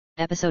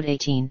Episode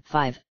 18,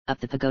 5, Up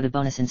the Pagoda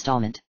Bonus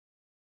Installment.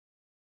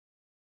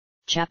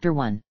 Chapter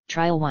 1,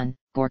 Trial 1,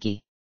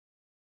 Gorky.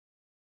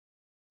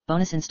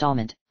 Bonus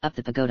Installment, Up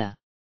the Pagoda.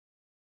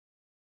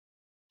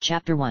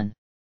 Chapter 1.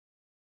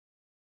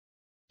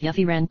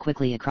 Yuffie ran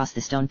quickly across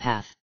the stone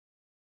path.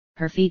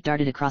 Her feet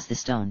darted across the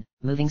stone,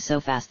 moving so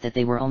fast that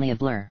they were only a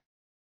blur.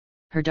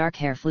 Her dark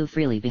hair flew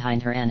freely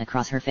behind her and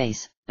across her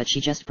face, but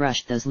she just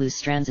brushed those loose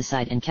strands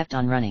aside and kept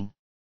on running.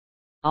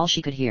 All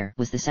she could hear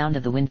was the sound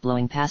of the wind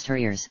blowing past her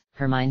ears,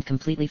 her mind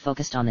completely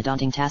focused on the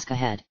daunting task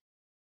ahead.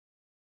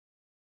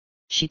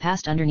 She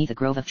passed underneath a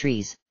grove of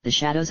trees, the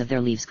shadows of their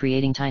leaves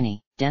creating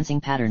tiny,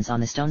 dancing patterns on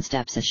the stone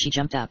steps as she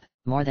jumped up,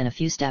 more than a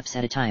few steps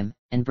at a time,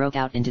 and broke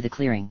out into the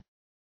clearing.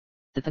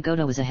 The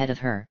pagoda was ahead of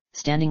her,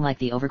 standing like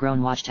the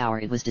overgrown watchtower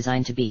it was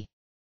designed to be.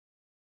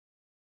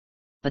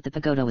 But the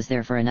pagoda was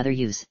there for another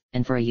use,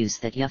 and for a use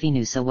that Yuffie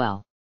knew so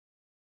well.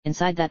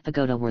 Inside that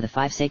pagoda were the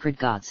 5 sacred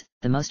gods,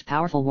 the most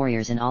powerful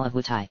warriors in all of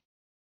Wutai.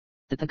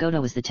 The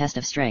pagoda was the test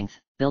of strength,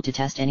 built to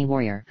test any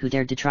warrior who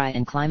dared to try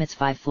and climb its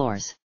 5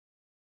 floors.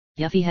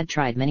 Yuffie had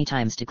tried many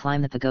times to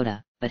climb the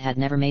pagoda, but had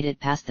never made it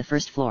past the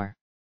first floor.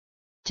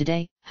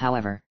 Today,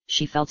 however,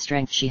 she felt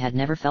strength she had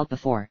never felt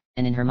before,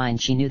 and in her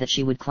mind she knew that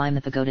she would climb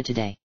the pagoda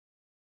today.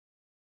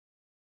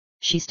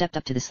 She stepped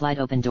up to the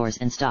slide-open doors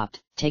and stopped,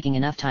 taking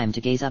enough time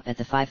to gaze up at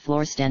the 5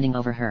 floors standing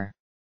over her.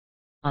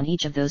 On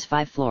each of those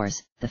 5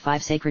 floors, the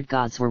 5 sacred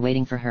gods were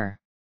waiting for her.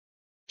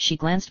 She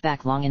glanced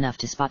back long enough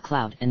to spot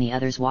Cloud and the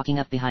others walking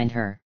up behind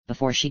her,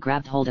 before she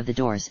grabbed hold of the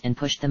doors and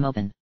pushed them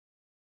open.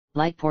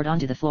 Light poured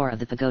onto the floor of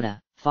the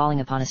pagoda, falling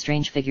upon a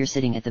strange figure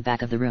sitting at the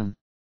back of the room.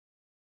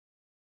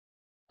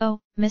 "Oh,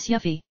 Miss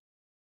Yuffie!"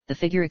 the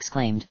figure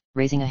exclaimed,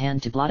 raising a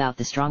hand to blot out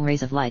the strong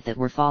rays of light that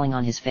were falling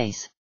on his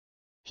face.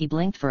 He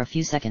blinked for a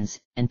few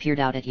seconds, and peered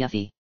out at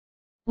Yuffie.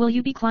 "Will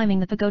you be climbing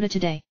the pagoda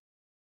today?"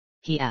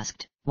 he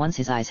asked, once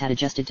his eyes had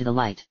adjusted to the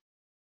light.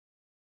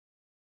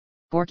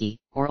 Gorky,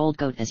 or Old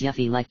Goat as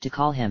Yuffie liked to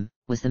call him,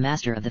 was the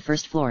master of the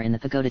first floor in the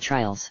pagoda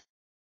trials.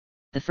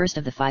 The first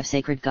of the 5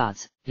 sacred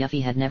gods,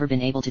 Yuffie had never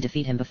been able to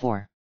defeat him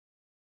before.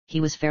 He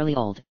was fairly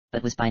old,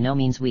 but was by no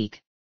means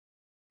weak.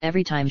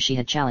 Every time she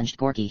had challenged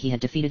Gorky he had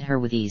defeated her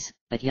with ease,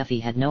 but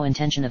Yuffie had no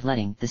intention of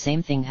letting the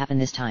same thing happen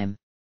this time.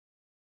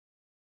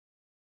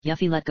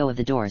 Yuffie let go of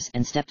the doors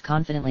and stepped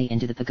confidently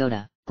into the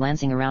pagoda,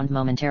 glancing around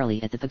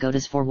momentarily at the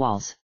pagoda's 4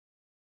 walls.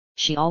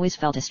 She always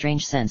felt a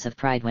strange sense of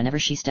pride whenever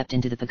she stepped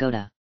into the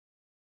pagoda.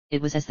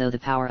 It was as though the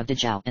power of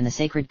Dajjal and the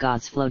sacred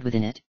gods flowed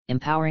within it,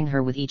 empowering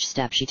her with each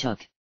step she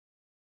took.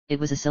 It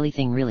was a silly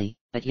thing really,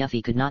 but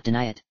Yuffie could not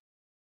deny it.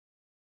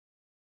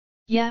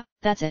 "Yeah,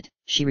 that's it,"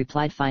 she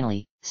replied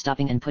finally,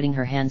 stopping and putting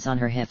her hands on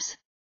her hips.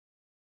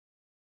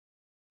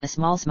 A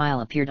small smile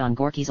appeared on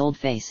Gorky's old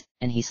face,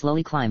 and he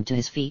slowly climbed to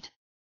his feet.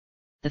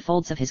 The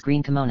folds of his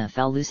green kimono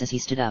fell loose as he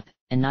stood up,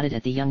 and nodded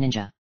at the young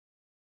ninja.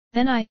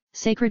 "Then I,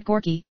 Sacred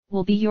Gorky,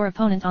 will be your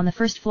opponent on the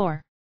first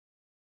floor."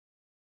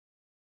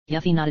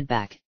 Yuffie nodded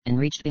back, and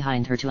reached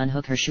behind her to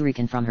unhook her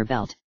shuriken from her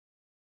belt.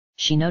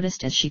 She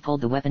noticed as she pulled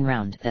the weapon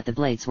round that the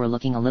blades were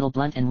looking a little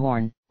blunt and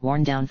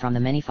worn down from the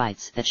many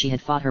fights that she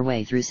had fought her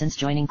way through since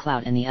joining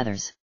Cloud and the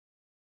others.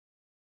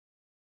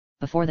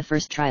 Before the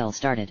first trial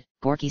started,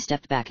 Gorky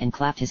stepped back and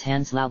clapped his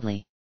hands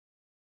loudly.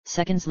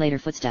 Seconds later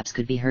footsteps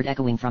could be heard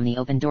echoing from the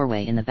open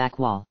doorway in the back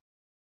wall.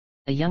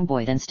 A young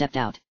boy then stepped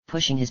out,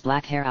 pushing his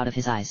black hair out of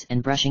his eyes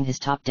and brushing his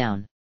top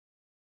down.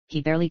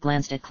 He barely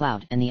glanced at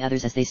Cloud and the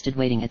others as they stood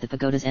waiting at the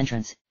pagoda's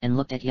entrance, and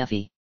looked at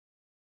Yuffie.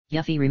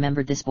 Yuffie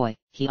remembered this boy,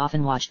 he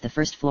often watched the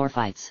first floor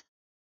fights.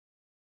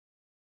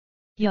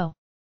 "Yo,"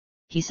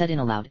 he said in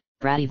a loud,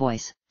 bratty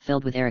voice,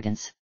 filled with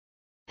arrogance.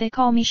 "They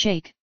call me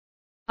Shake.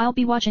 I'll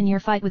be watching your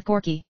fight with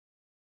Gorky."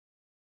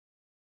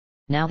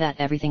 Now that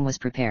everything was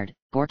prepared,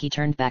 Gorky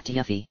turned back to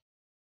Yuffie.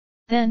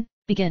 "Then,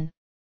 begin,"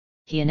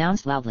 he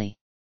announced loudly.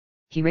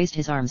 He raised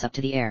his arms up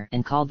to the air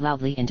and called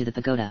loudly into the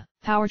pagoda,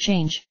 "Power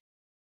change."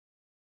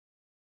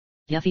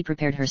 Yuffie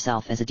prepared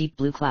herself as a deep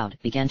blue cloud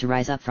began to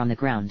rise up from the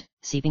ground,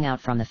 seeping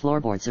out from the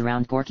floorboards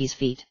around Gorky's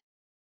feet.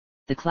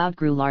 The cloud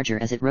grew larger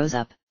as it rose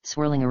up,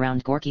 swirling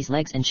around Gorky's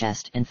legs and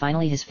chest and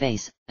finally his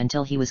face,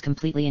 until he was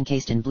completely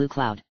encased in blue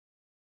cloud.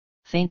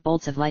 Faint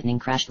bolts of lightning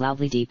crashed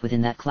loudly deep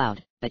within that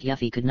cloud, but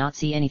Yuffie could not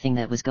see anything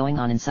that was going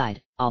on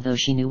inside, although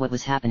she knew what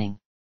was happening.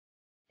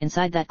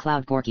 Inside that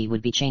cloud Gorky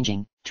would be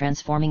changing,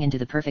 transforming into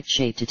the perfect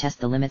shape to test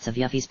the limits of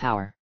Yuffie's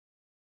power.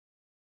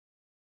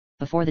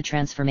 Before the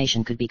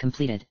transformation could be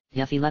completed,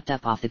 Yuffie leapt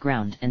up off the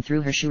ground and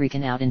threw her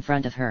shuriken out in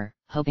front of her,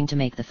 hoping to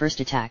make the first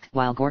attack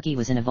while Gorky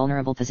was in a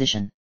vulnerable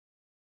position.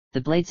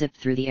 The blade zipped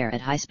through the air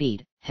at high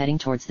speed, heading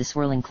towards the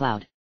swirling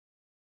cloud.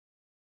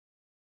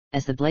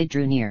 As the blade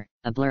drew near,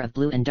 a blur of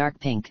blue and dark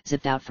pink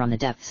zipped out from the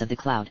depths of the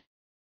cloud.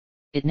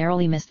 It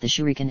narrowly missed the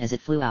shuriken as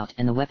it flew out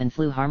and the weapon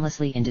flew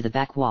harmlessly into the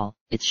back wall,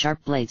 its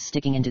sharp blades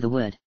sticking into the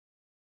wood.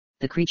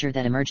 The creature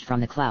that emerged from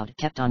the cloud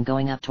kept on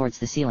going up towards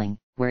the ceiling,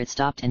 where it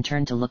stopped and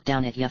turned to look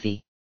down at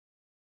Yuffie.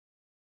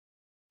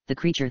 The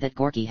creature that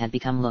Gorky had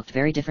become looked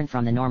very different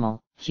from the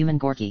normal, human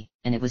Gorky,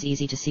 and it was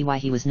easy to see why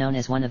he was known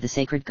as one of the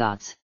sacred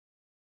gods.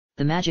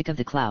 The magic of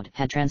the cloud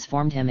had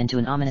transformed him into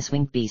an ominous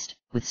winged beast,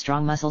 with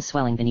strong muscles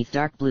swelling beneath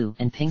dark blue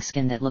and pink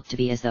skin that looked to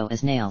be as though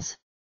as nails.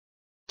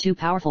 2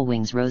 powerful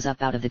wings rose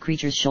up out of the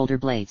creature's shoulder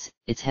blades,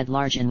 its head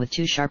large and with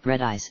 2 sharp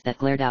red eyes that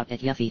glared out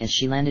at Yuffie as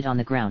she landed on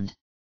the ground.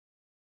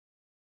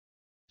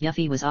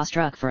 Yuffie was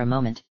awestruck for a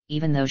moment,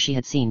 even though she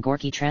had seen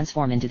Gorky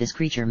transform into this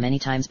creature many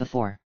times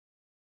before.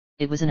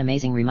 It was an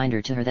amazing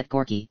reminder to her that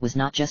Gorky was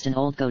not just an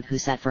old goat who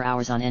sat for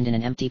hours on end in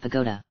an empty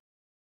pagoda.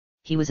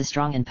 He was a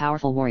strong and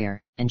powerful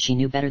warrior, and she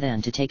knew better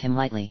than to take him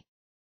lightly.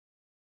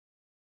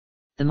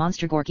 The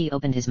monster Gorky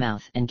opened his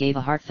mouth and gave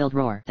a heart-filled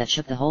roar that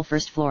shook the whole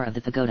first floor of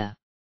the pagoda.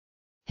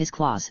 His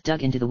claws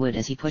dug into the wood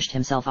as he pushed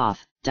himself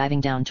off, diving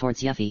down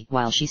towards Yuffie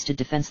while she stood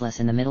defenseless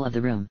in the middle of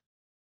the room.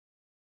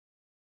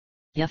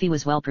 Yuffie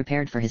was well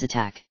prepared for his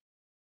attack.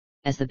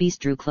 As the beast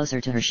drew closer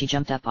to her, she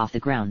jumped up off the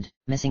ground,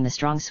 missing the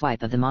strong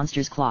swipe of the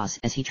monster's claws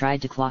as he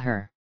tried to claw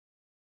her.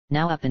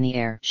 Now up in the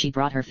air, she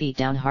brought her feet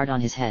down hard on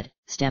his head,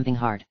 stamping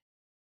hard.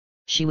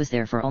 She was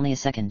there for only a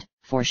second,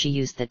 for she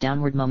used that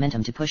downward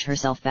momentum to push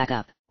herself back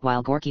up,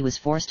 while Gorky was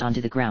forced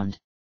onto the ground.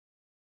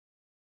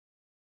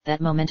 That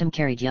momentum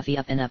carried Yuffie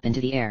up and up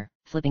into the air,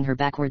 flipping her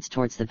backwards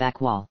towards the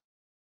back wall.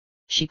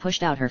 She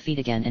pushed out her feet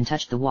again and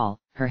touched the wall,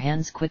 her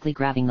hands quickly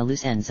grabbing the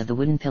loose ends of the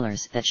wooden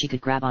pillars that she could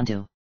grab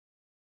onto.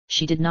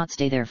 She did not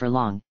stay there for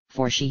long,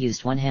 for she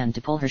used one hand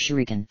to pull her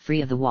shuriken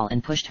free of the wall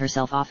and pushed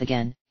herself off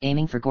again,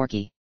 aiming for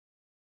Gorky.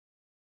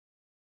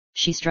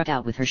 She struck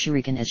out with her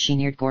shuriken as she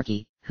neared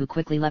Gorky, who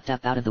quickly leapt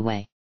up out of the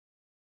way.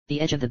 The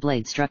edge of the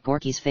blade struck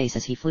Gorky's face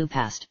as he flew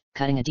past,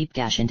 cutting a deep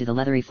gash into the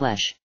leathery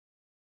flesh.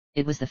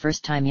 It was the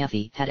first time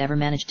Yuffie had ever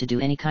managed to do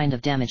any kind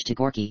of damage to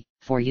Gorky,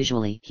 for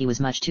usually he was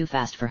much too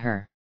fast for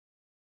her.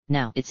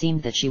 Now it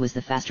seemed that she was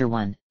the faster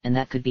one, and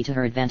that could be to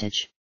her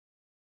advantage.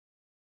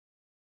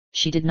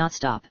 She did not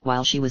stop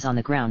while she was on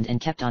the ground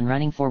and kept on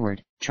running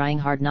forward, trying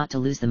hard not to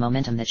lose the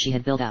momentum that she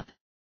had built up.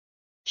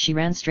 She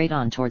ran straight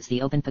on towards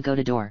the open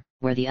pagoda door,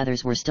 where the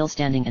others were still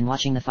standing and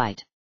watching the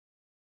fight.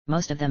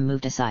 Most of them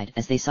moved aside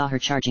as they saw her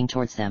charging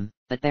towards them,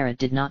 but Barrett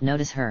did not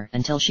notice her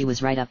until she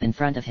was right up in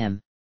front of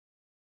him.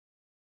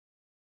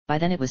 By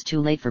then it was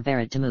too late for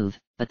Barrett to move,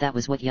 but that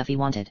was what Yuffie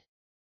wanted.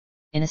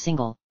 In a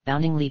single,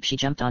 bounding leap she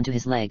jumped onto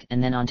his leg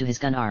and then onto his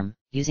gun arm,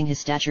 using his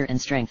stature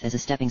and strength as a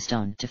stepping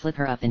stone to flip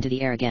her up into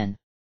the air again.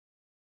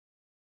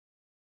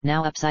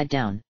 Now upside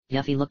down,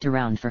 Yuffie looked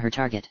around for her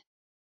target.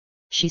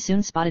 She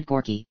soon spotted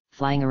Gorky,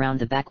 flying around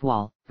the back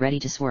wall, ready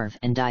to swerve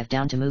and dive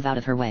down to move out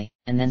of her way,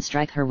 and then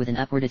strike her with an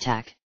upward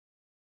attack.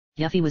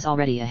 Yuffie was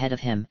already ahead of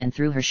him and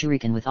threw her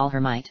shuriken with all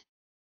her might.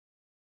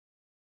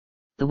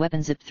 The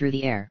weapon zipped through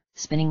the air,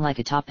 spinning like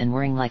a top and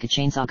whirring like a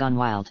chainsaw gone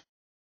wild.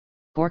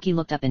 Gorky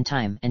looked up in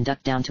time and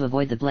ducked down to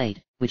avoid the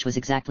blade, which was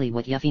exactly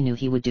what Yuffie knew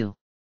he would do.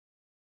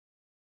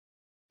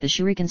 The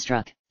shuriken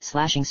struck,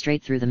 slashing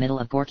straight through the middle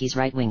of Gorky's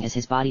right wing as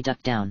his body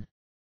ducked down.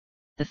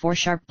 The 4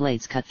 sharp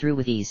blades cut through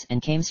with ease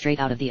and came straight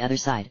out of the other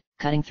side,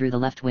 cutting through the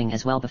left wing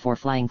as well before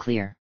flying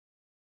clear.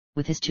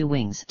 With his 2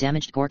 wings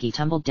damaged, Gorky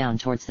tumbled down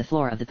towards the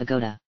floor of the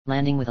pagoda,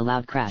 landing with a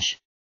loud crash.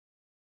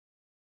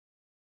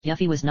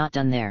 Yuffie was not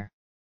done there.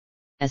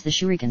 As the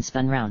shuriken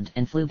spun round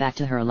and flew back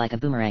to her like a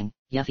boomerang,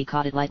 Yuffie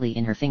caught it lightly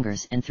in her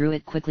fingers and threw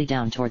it quickly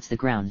down towards the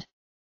ground.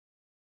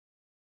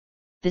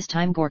 This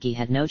time Gorky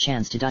had no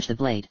chance to dodge the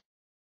blade.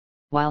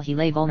 While he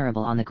lay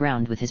vulnerable on the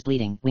ground with his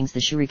bleeding wings, the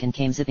shuriken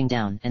came zipping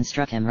down and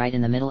struck him right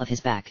in the middle of his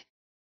back.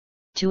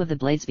 2 of the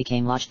blades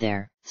became lodged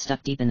there,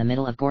 stuck deep in the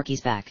middle of Gorky's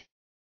back.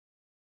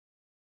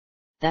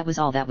 That was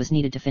all that was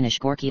needed to finish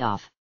Gorky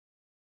off.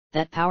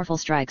 That powerful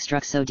strike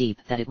struck so deep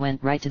that it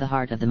went right to the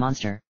heart of the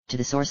monster, to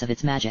the source of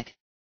its magic.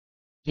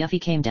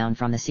 Yuffie came down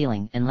from the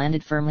ceiling and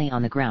landed firmly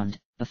on the ground,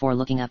 before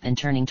looking up and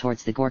turning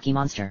towards the Gorky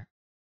monster.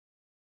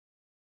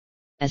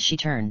 As she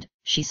turned,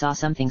 she saw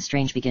something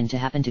strange begin to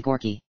happen to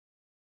Gorky.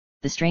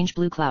 The strange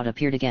blue cloud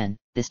appeared again,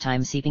 this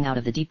time seeping out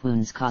of the deep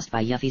wounds caused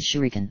by Yuffie's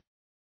shuriken.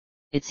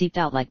 It seeped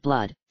out like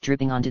blood,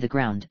 dripping onto the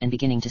ground and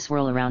beginning to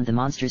swirl around the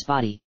monster's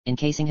body,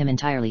 encasing him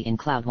entirely in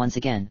cloud once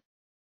again.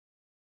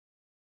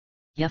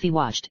 Yuffie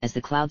watched as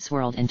the cloud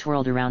swirled and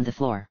twirled around the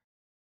floor.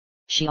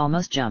 She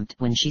almost jumped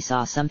when she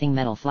saw something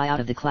metal fly out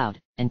of the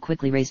cloud, and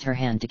quickly raised her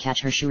hand to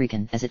catch her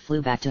shuriken as it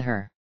flew back to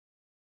her.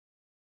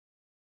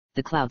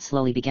 The cloud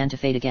slowly began to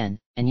fade again,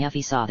 and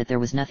Yuffie saw that there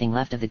was nothing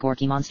left of the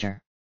Gorky monster.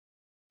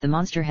 The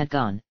monster had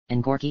gone,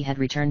 and Gorky had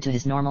returned to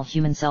his normal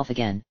human self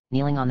again,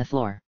 kneeling on the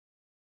floor.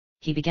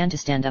 He began to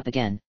stand up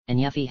again, and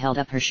Yuffie held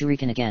up her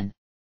shuriken again.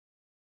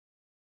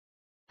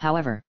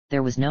 However,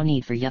 there was no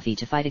need for Yuffie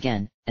to fight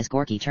again, as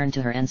Gorky turned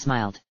to her and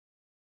smiled.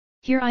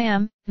 "Here I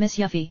am, Miss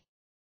Yuffie,"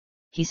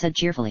 he said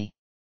cheerfully.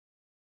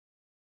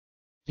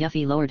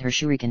 Yuffie lowered her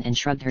shuriken and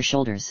shrugged her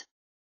shoulders.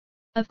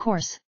 "Of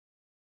course,"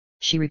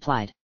 she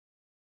replied.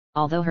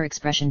 Although her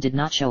expression did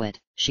not show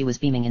it, she was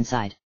beaming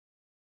inside.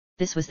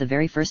 This was the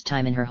very first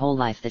time in her whole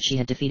life that she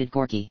had defeated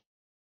Gorky.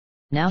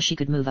 Now she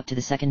could move up to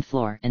the 2nd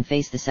floor and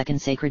face the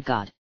 2nd sacred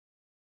god.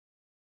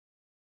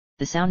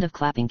 The sound of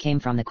clapping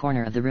came from the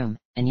corner of the room,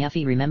 and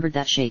Yuffie remembered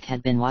that Sheikh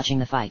had been watching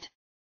the fight.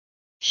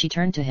 She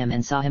turned to him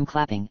and saw him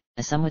clapping,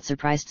 a somewhat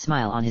surprised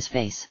smile on his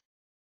face.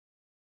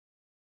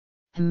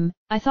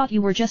 I thought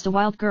you were just a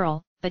wild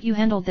girl, but you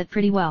handled that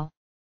pretty well,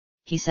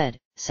 he said,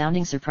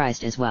 sounding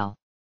surprised as well.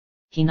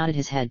 He nodded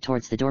his head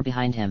towards the door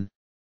behind him.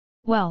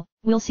 Well,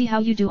 we'll see how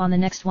you do on the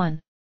next one.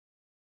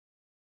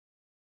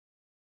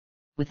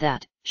 With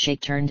that,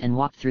 Shake turned and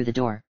walked through the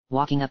door,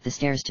 walking up the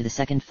stairs to the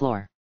second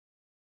floor.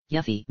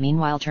 Yuffie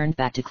meanwhile turned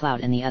back to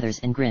Cloud and the others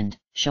and grinned,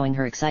 showing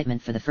her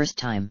excitement for the first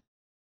time.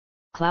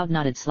 Cloud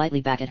nodded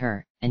slightly back at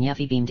her, and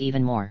Yuffie beamed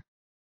even more.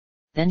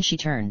 Then she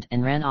turned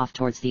and ran off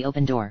towards the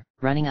open door,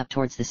 running up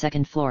towards the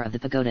second floor of the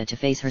pagoda to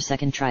face her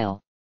second trial.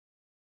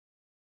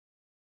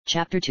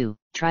 Chapter 2,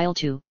 Trial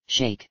 2,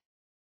 Shake.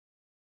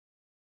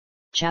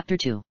 Chapter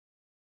 2.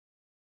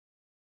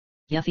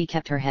 Yuffie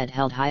kept her head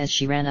held high as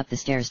she ran up the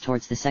stairs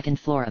towards the second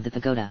floor of the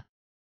pagoda.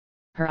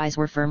 Her eyes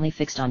were firmly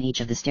fixed on each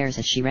of the stairs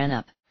as she ran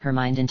up, her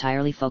mind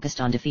entirely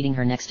focused on defeating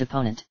her next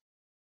opponent.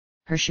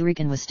 Her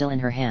shuriken was still in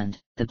her hand,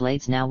 the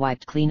blades now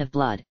wiped clean of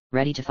blood,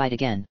 ready to fight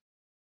again.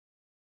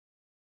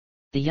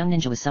 The young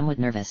ninja was somewhat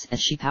nervous as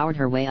she powered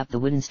her way up the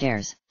wooden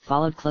stairs,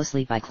 followed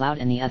closely by Cloud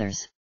and the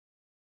others.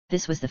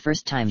 This was the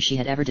first time she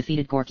had ever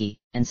defeated Gorky,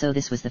 and so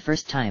this was the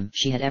first time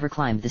she had ever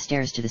climbed the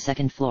stairs to the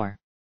second floor.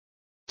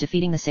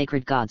 Defeating the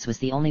sacred gods was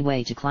the only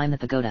way to climb the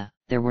pagoda,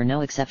 there were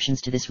no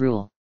exceptions to this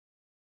rule.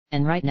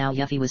 And right now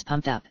Yuffie was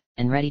pumped up,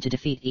 and ready to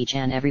defeat each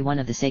and every one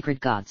of the sacred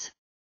gods.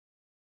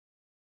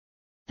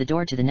 The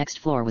door to the next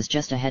floor was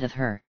just ahead of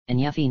her, and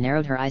Yuffie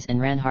narrowed her eyes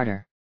and ran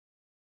harder.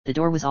 The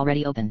door was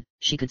already open,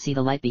 she could see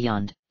the light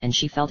beyond, and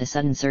she felt a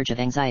sudden surge of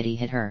anxiety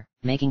hit her,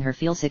 making her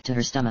feel sick to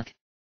her stomach.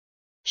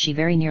 She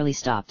very nearly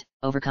stopped,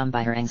 overcome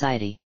by her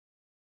anxiety.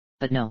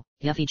 But no,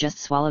 Yuffie just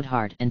swallowed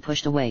hard and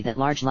pushed away that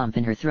large lump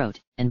in her throat,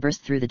 and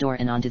burst through the door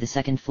and onto the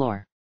second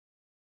floor.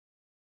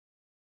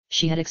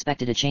 She had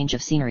expected a change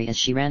of scenery as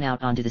she ran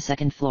out onto the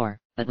second floor,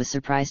 but was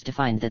surprised to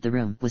find that the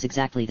room was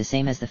exactly the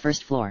same as the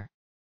first floor.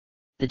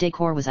 The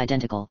decor was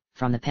identical,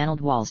 from the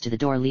paneled walls to the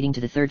door leading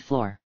to the third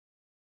floor.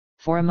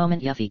 For a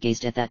moment Yuffie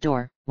gazed at that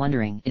door,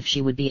 wondering if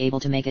she would be able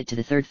to make it to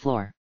the third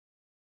floor.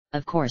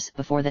 Of course,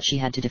 before that she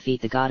had to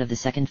defeat the god of the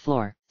second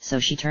floor, so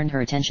she turned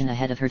her attention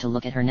ahead of her to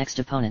look at her next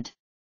opponent.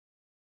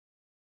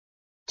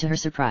 To her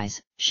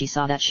surprise, she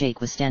saw that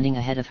Shake was standing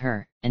ahead of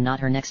her, and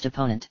not her next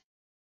opponent.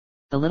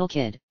 The little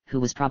kid, who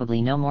was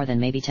probably no more than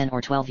maybe 10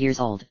 or 12 years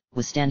old,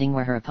 was standing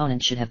where her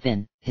opponent should have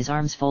been, his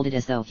arms folded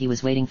as though he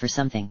was waiting for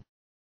something.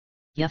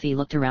 Yuffie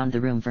looked around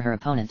the room for her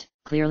opponent,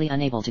 clearly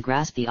unable to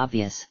grasp the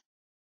obvious.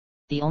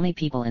 The only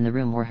people in the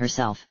room were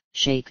herself,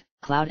 Shake,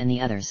 Cloud and the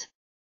others.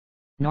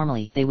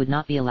 Normally they would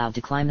not be allowed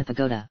to climb the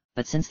pagoda,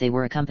 but since they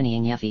were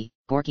accompanying Yuffie,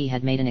 Gorky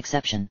had made an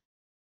exception.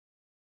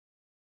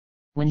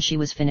 When she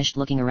was finished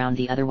looking around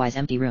the otherwise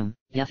empty room,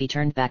 Yuffie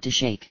turned back to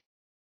Shake.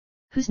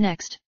 "Who's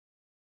next?"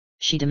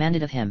 she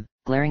demanded of him,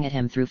 glaring at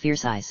him through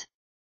fierce eyes.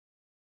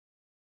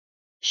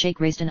 Shake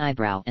raised an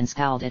eyebrow and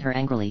scowled at her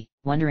angrily,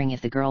 wondering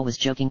if the girl was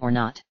joking or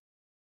not.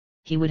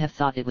 He would have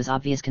thought it was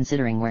obvious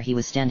considering where he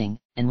was standing,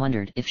 and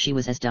wondered if she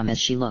was as dumb as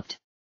she looked.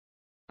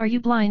 "Are you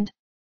blind?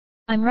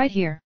 I'm right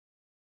here."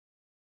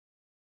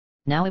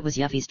 Now it was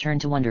Yuffie's turn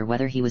to wonder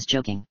whether he was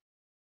joking.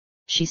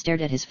 She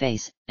stared at his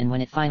face, and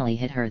when it finally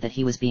hit her that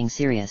he was being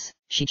serious,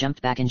 she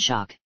jumped back in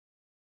shock.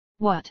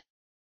 "What?"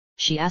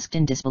 she asked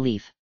in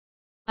disbelief.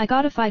 "I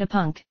gotta fight a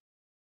punk."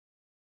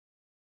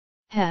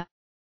 "Heh.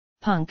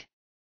 Punk?"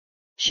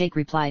 Shake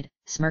replied,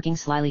 smirking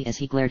slyly as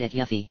he glared at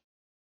Yuffie.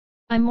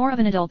 "I'm more of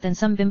an adult than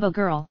some bimbo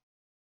girl."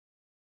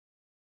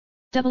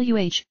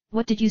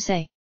 What did you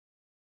say?"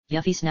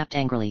 Yuffie snapped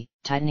angrily,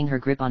 tightening her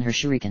grip on her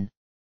shuriken.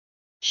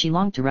 She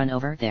longed to run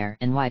over there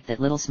and wipe that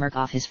little smirk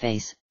off his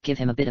face, give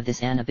him a bit of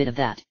this and a bit of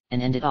that,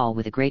 and end it all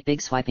with a great big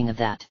swiping of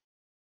that.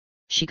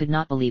 She could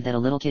not believe that a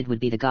little kid would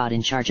be the god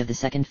in charge of the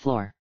second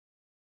floor.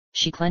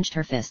 She clenched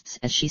her fists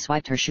as she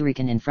swiped her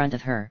shuriken in front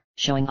of her,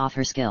 showing off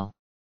her skill.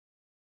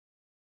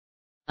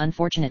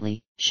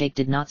 Unfortunately, Shake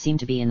did not seem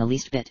to be in the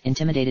least bit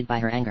intimidated by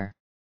her anger.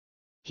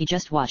 He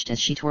just watched as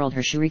she twirled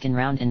her shuriken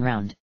round and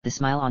round, the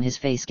smile on his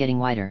face getting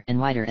wider and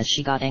wider as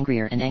she got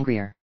angrier and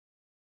angrier.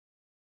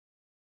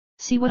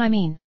 "See what I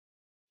mean?"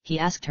 he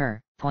asked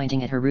her,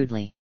 pointing at her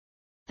rudely.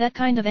 "That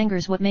kind of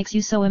anger's what makes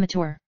you so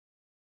immature."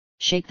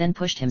 Shake then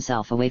pushed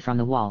himself away from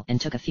the wall and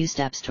took a few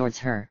steps towards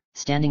her,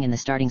 standing in the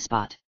starting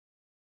spot.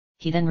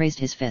 He then raised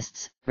his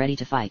fists, ready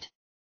to fight.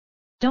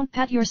 "Don't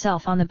pat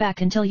yourself on the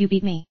back until you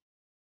beat me."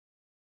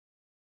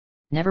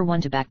 Never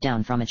one to back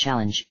down from a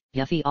challenge,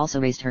 Yuffie also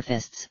raised her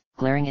fists,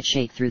 glaring at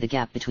Shake through the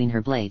gap between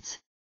her blades.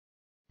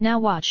 "Now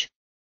watch,"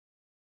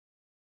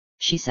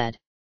 she said.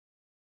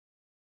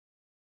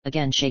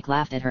 Again Shake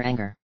laughed at her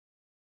anger.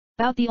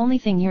 "About the only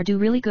thing you do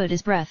really good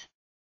is breath,"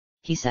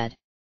 he said.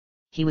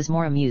 He was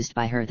more amused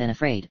by her than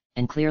afraid,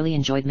 and clearly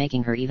enjoyed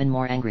making her even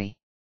more angry.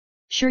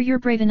 "Sure you're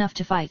brave enough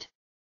to fight."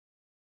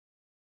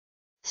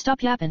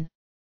 "Stop yappin',"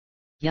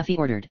 Yuffie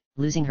ordered,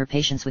 losing her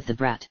patience with the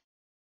brat.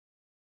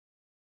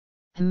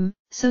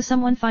 So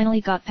someone finally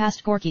got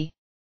past Gorky."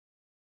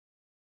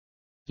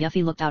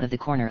 Yuffie looked out of the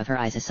corner of her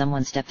eyes as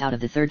someone stepped out of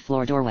the third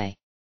floor doorway.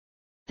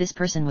 This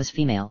person was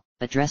female,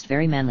 but dressed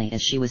very manly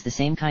as she was the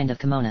same kind of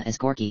kimono as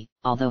Gorky,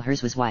 although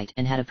hers was white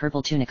and had a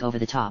purple tunic over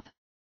the top.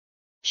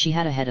 She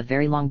had a head of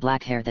very long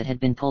black hair that had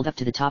been pulled up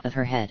to the top of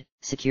her head,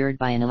 secured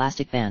by an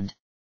elastic band.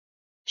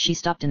 She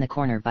stopped in the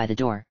corner by the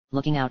door,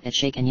 looking out at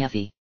Shake and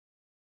Yuffie.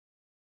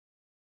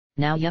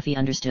 Now Yuffie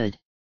understood.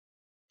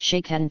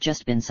 Shake hadn't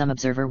just been some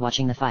observer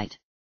watching the fight.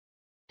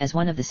 As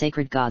one of the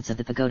sacred gods of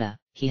the pagoda,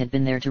 he had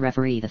been there to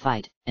referee the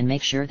fight, and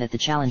make sure that the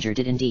challenger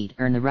did indeed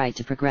earn the right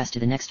to progress to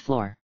the next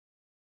floor.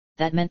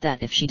 That meant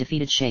that if she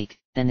defeated Shake,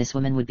 then this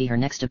woman would be her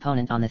next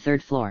opponent on the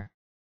third floor.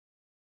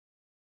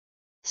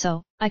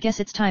 So, I guess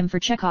it's time for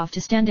Chekhov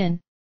to stand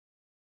in,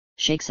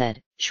 Shake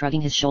said,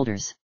 shrugging his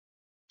shoulders.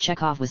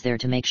 Chekhov was there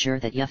to make sure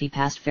that Yuffie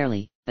passed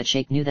fairly, but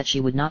Shake knew that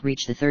she would not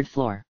reach the third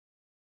floor.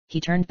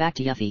 He turned back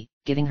to Yuffie,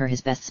 giving her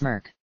his best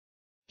smirk.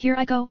 Here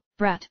I go,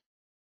 brat.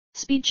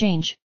 Speed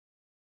change.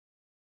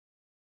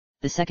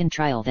 The second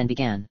trial then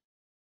began.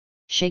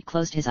 Shake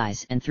closed his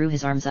eyes and threw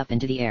his arms up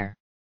into the air.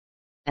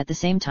 At the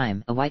same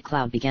time, a white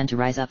cloud began to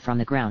rise up from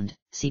the ground,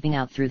 seeping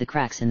out through the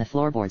cracks in the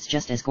floorboards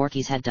just as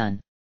Gorky's had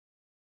done.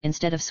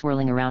 Instead of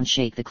swirling around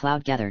Shake, the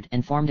cloud gathered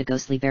and formed a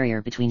ghostly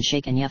barrier between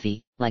Shake and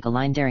Yuffie, like a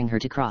line daring her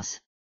to cross.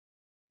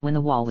 When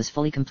the wall was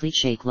fully complete,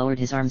 Shake lowered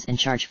his arms and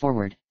charged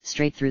forward,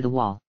 straight through the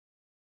wall.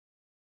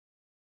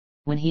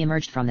 When he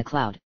emerged from the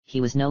cloud, he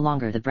was no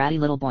longer the bratty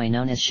little boy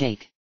known as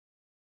Shake.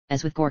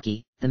 As with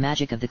Gorky, the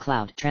magic of the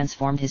cloud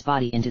transformed his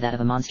body into that of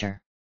a monster.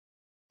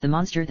 The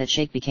monster that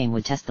Shake became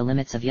would test the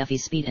limits of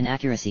Yuffie's speed and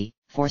accuracy,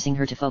 forcing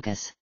her to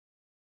focus.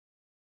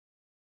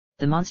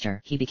 The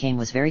monster he became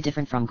was very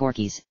different from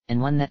Gorky's,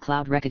 and one that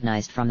Cloud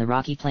recognized from the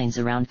rocky plains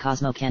around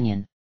Cosmo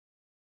Canyon.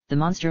 The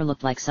monster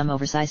looked like some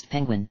oversized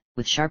penguin,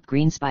 with sharp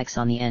green spikes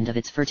on the end of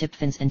its fur-tipped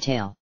fins and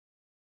tail.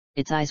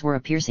 Its eyes were a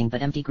piercing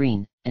but empty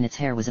green, and its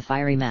hair was a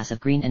fiery mass of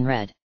green and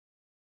red.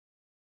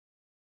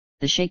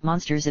 The Shake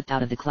monster zipped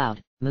out of the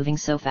cloud, moving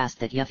so fast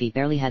that Yuffie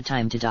barely had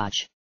time to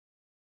dodge.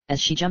 As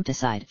she jumped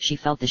aside, she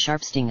felt the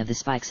sharp sting of the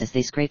spikes as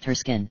they scraped her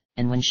skin,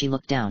 and when she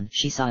looked down,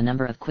 she saw a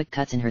number of quick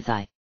cuts in her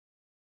thigh.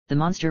 The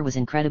monster was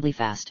incredibly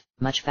fast,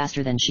 much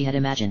faster than she had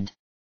imagined.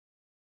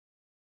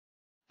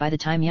 By the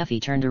time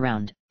Yuffie turned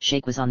around,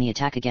 Shake was on the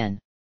attack again.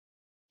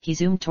 He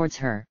zoomed towards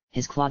her,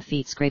 his clawed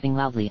feet scraping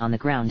loudly on the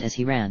ground as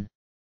he ran.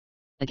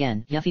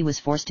 Again, Yuffie was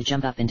forced to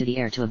jump up into the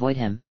air to avoid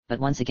him, but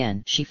once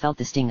again she felt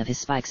the sting of his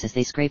spikes as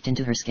they scraped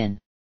into her skin.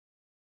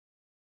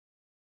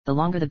 The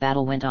longer the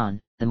battle went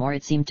on, the more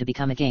it seemed to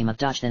become a game of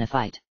dodge than a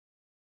fight.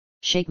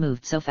 Shake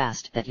moved so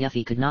fast that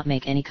Yuffie could not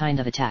make any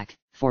kind of attack,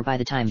 for by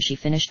the time she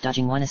finished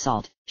dodging one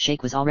assault,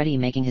 Shake was already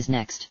making his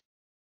next.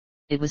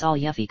 It was all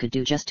Yuffie could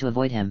do just to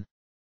avoid him.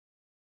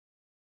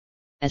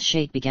 As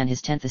Shake began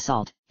his 10th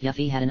assault,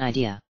 Yuffie had an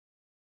idea.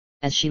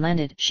 As she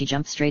landed, she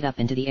jumped straight up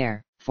into the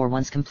air, for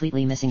once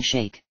completely missing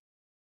Shake.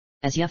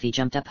 As Yuffie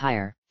jumped up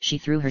higher, she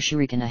threw her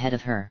shuriken ahead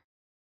of her.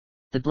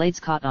 The blades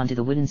caught onto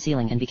the wooden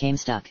ceiling and became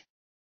stuck.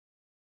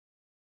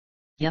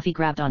 Yuffie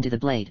grabbed onto the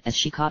blade as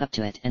she caught up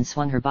to it and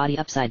swung her body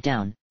upside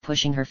down,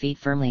 pushing her feet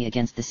firmly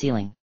against the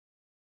ceiling.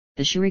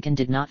 The shuriken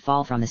did not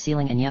fall from the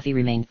ceiling and Yuffie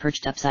remained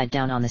perched upside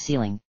down on the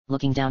ceiling,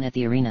 looking down at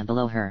the arena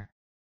below her.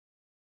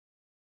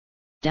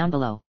 Down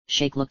below,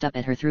 Shake looked up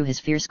at her through his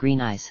fierce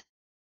green eyes.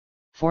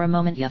 For a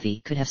moment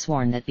Yuffie could have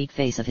sworn that big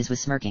face of his was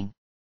smirking.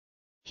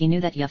 He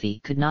knew that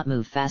Yuffie could not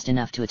move fast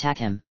enough to attack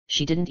him,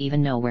 she didn't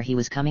even know where he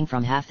was coming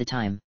from half the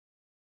time.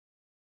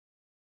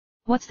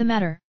 What's the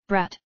matter,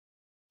 brat?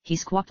 He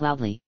squawked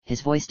loudly,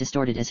 his voice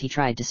distorted as he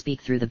tried to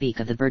speak through the beak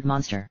of the bird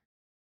monster.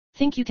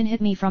 Think you can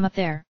hit me from up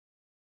there?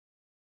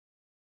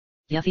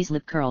 Yuffie's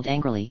lip curled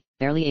angrily,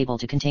 barely able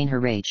to contain her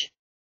rage.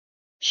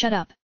 Shut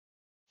up!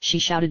 She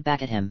shouted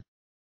back at him.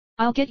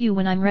 I'll get you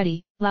when I'm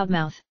ready,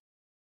 loudmouth.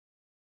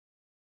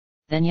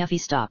 Then Yuffie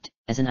stopped,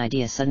 as an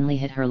idea suddenly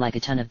hit her like a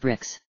ton of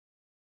bricks.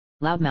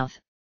 Loudmouth.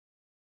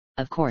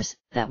 Of course,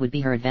 that would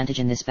be her advantage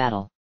in this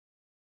battle.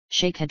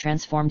 Shake had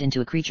transformed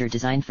into a creature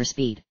designed for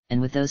speed, and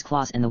with those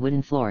claws and the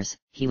wooden floors,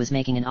 he was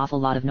making an awful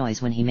lot of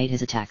noise when he made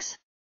his attacks.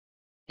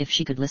 If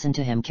she could listen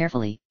to him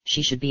carefully,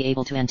 she should be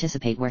able to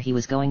anticipate where he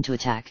was going to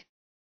attack.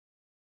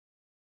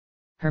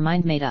 Her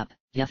mind made up,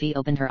 Yuffie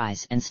opened her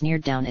eyes and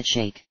sneered down at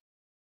Shake.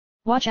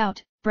 Watch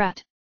out,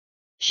 brat!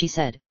 She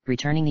said,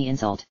 returning the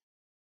insult.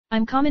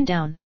 I'm calming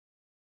down.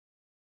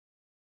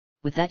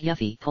 With that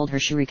Yuffie pulled her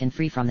shuriken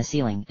free from the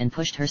ceiling and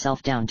pushed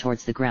herself down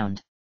towards the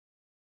ground.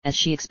 As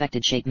she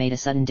expected, Shake made a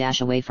sudden dash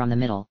away from the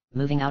middle,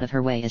 moving out of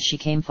her way as she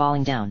came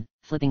falling down,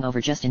 flipping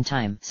over just in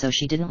time so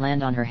she didn't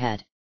land on her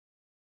head.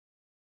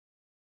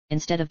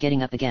 Instead of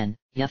getting up again,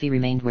 Yuffie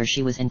remained where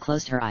she was and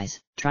closed her eyes,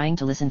 trying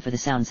to listen for the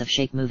sounds of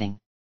Shake moving.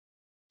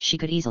 She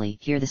could easily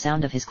hear the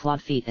sound of his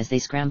clawed feet as they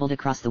scrambled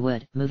across the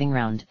wood, moving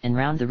round and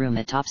round the room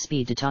at top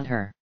speed to taunt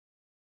her.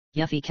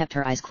 Yuffie kept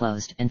her eyes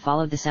closed and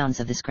followed the sounds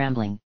of the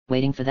scrambling,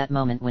 waiting for that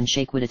moment when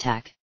Shake would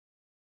attack.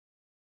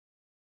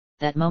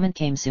 That moment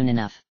came soon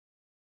enough.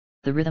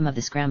 The rhythm of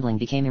the scrambling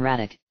became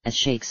erratic, as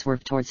Shake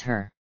swerved towards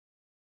her.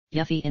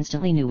 Yuffie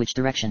instantly knew which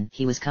direction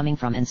he was coming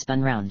from and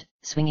spun round,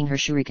 swinging her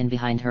shuriken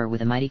behind her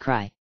with a mighty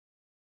cry.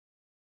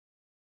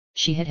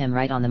 She hit him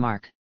right on the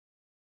mark.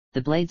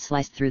 The blade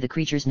sliced through the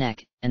creature's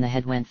neck, and the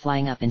head went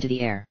flying up into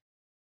the air.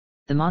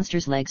 The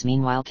monster's legs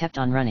meanwhile kept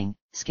on running,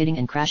 skidding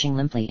and crashing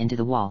limply into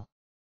the wall.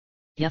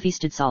 Yuffie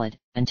stood solid,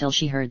 until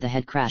she heard the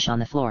head crash on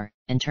the floor,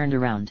 and turned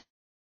around.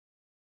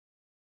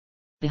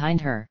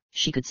 Behind her,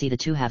 she could see the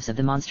two halves of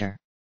the monster.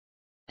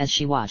 As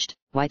she watched,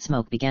 white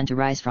smoke began to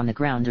rise from the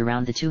ground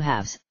around the two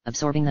halves,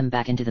 absorbing them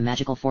back into the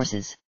magical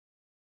forces.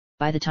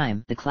 By the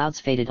time the clouds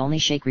faded, only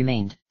Shake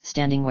remained,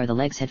 standing where the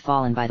legs had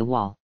fallen by the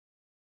wall.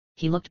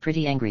 He looked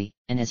pretty angry,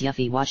 and as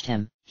Yuffie watched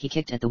him, he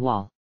kicked at the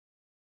wall.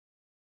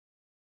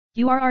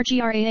 "You are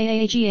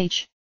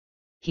RGRAAAGH!"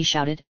 he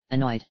shouted,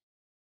 annoyed.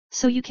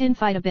 "So you can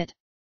fight a bit."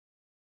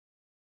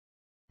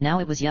 Now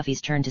it was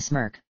Yuffie's turn to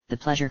smirk, the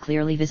pleasure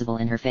clearly visible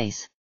in her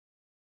face.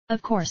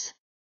 "Of course!"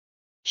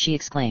 she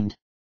exclaimed.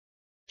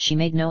 She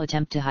made no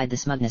attempt to hide the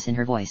smugness in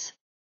her voice.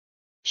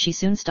 She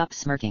soon stopped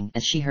smirking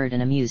as she heard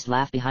an amused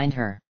laugh behind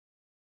her.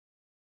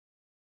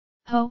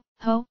 "Ho,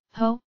 ho,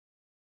 ho!"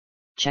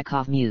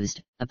 Chekhov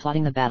mused,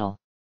 applauding the battle.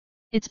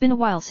 "It's been a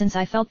while since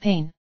I felt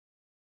pain."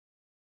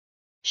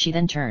 She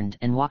then turned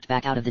and walked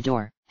back out of the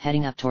door,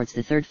 heading up towards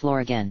the third floor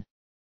again.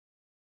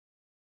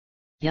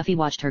 Yuffie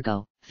watched her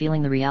go,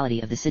 feeling the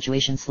reality of the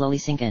situation slowly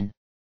sink in.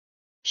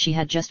 She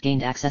had just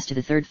gained access to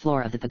the third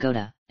floor of the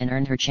pagoda, and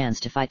earned her chance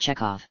to fight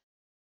Chekhov.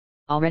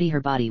 Already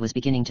her body was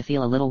beginning to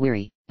feel a little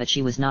weary, but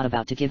she was not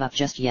about to give up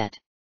just yet.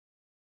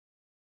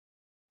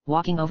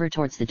 Walking over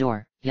towards the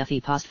door,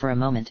 Yuffie paused for a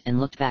moment and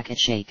looked back at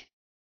Shake.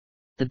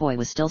 The boy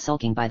was still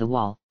sulking by the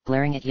wall,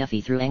 glaring at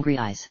Yuffie through angry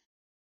eyes.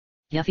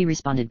 Yuffie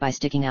responded by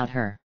sticking out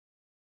her.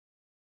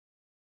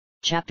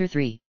 Chapter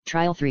 3,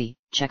 Trial 3,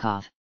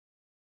 Chekhov.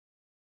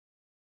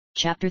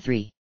 Chapter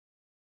 3.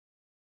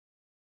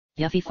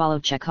 Yuffie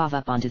followed Chekhov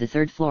up onto the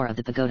third floor of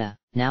the pagoda,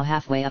 now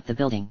halfway up the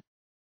building.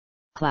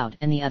 Cloud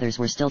and the others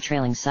were still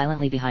trailing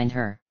silently behind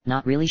her,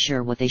 not really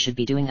sure what they should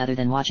be doing other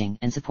than watching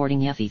and supporting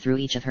Yuffie through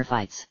each of her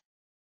fights.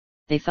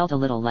 They felt a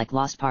little like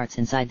lost parts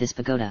inside this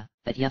pagoda,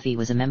 but Yuffie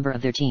was a member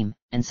of their team,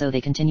 and so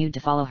they continued to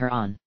follow her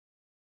on.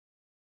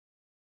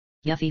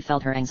 Yuffie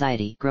felt her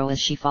anxiety grow as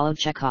she followed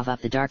Chekhov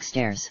up the dark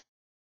stairs.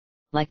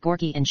 Like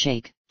Gorky and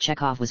Shake,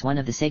 Chekhov was one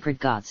of the sacred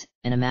gods,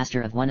 and a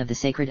master of one of the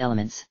sacred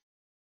elements.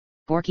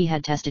 Gorky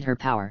had tested her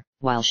power,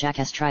 while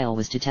Shaka's trial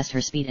was to test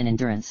her speed and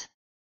endurance.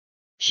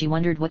 She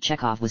wondered what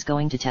Chekhov was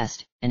going to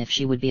test, and if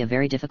she would be a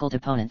very difficult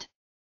opponent.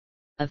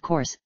 Of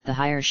course, the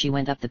higher she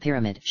went up the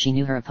pyramid, she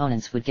knew her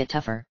opponents would get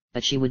tougher,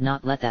 but she would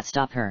not let that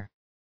stop her.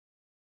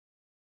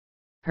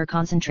 Her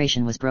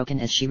concentration was broken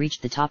as she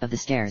reached the top of the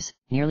stairs,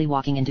 nearly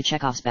walking into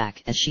Chekhov's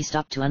back as she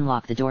stopped to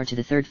unlock the door to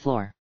the third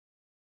floor.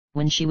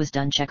 When she was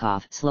done,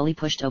 Chekhov slowly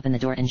pushed open the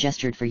door and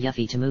gestured for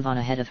Yuffie to move on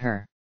ahead of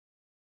her.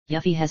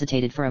 Yuffie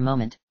hesitated for a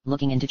moment,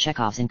 looking into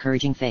Chekhov's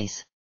encouraging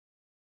face.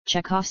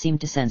 Chekhov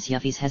seemed to sense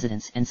Yuffie's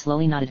hesitance and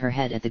slowly nodded her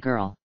head at the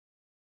girl.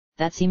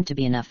 That seemed to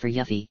be enough for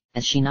Yuffie,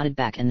 as she nodded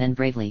back and then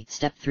bravely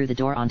stepped through the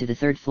door onto the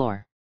third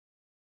floor.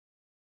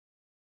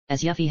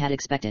 As Yuffie had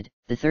expected,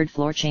 the third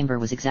floor chamber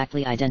was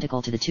exactly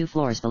identical to the 2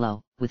 floors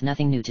below, with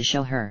nothing new to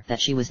show her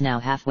that she was now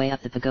halfway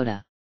up the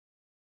pagoda.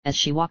 As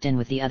she walked in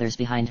with the others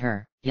behind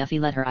her, Yuffie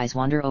let her eyes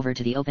wander over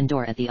to the open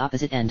door at the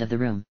opposite end of the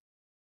room.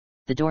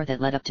 The door that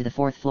led up to the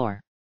 4th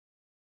floor.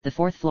 The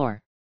 4th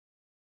floor.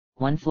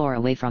 1 floor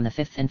away from the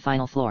 5th and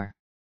final floor.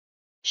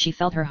 She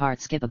felt her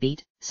heart skip a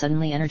beat,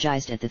 suddenly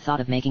energized at the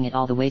thought of making it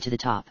all the way to the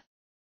top.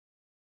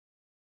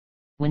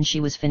 When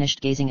she was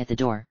finished gazing at the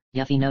door,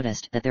 Yuffie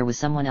noticed that there was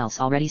someone else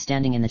already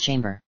standing in the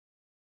chamber.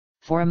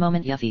 For a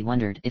moment Yuffie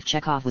wondered if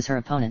Chekhov was her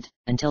opponent,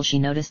 until she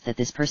noticed that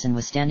this person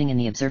was standing in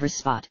the observer's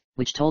spot,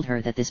 which told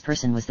her that this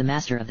person was the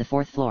master of the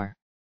 4th floor.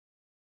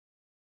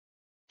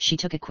 She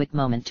took a quick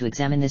moment to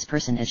examine this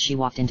person as she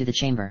walked into the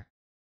chamber.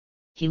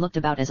 He looked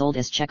about as old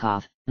as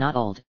Chekhov, not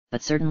old,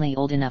 but certainly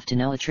old enough to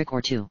know a trick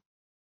or two.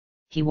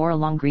 He wore a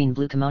long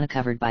green-blue kimono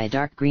covered by a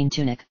dark green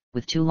tunic,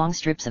 with 2 long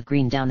strips of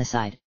green down the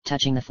side,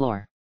 touching the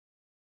floor.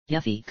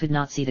 Yuffie could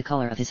not see the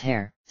color of his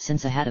hair,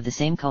 since a hat of the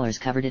same colors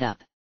covered it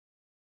up.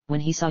 When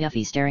he saw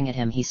Yuffie staring at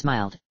him he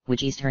smiled,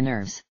 which eased her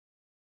nerves.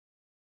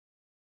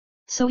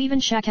 "So even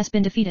Shak has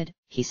been defeated,"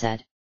 he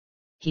said.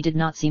 He did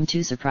not seem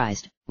too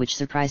surprised, which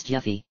surprised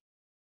Yuffie.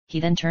 He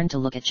then turned to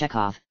look at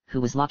Chekhov,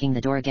 who was locking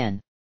the door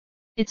again.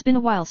 "It's been a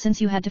while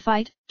since you had to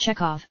fight,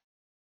 Chekhov."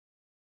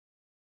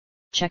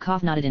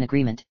 Chekhov nodded in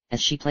agreement,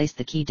 as she placed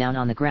the key down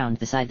on the ground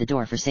beside the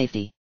door for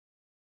safety.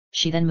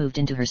 She then moved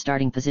into her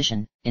starting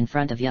position, in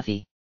front of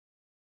Yuffie.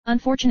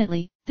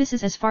 "Unfortunately, this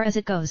is as far as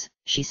it goes,"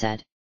 she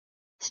said.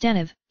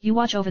 "Staniv, you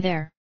watch over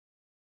there."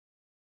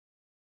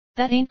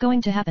 "That ain't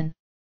going to happen,"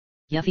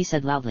 Yuffie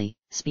said loudly,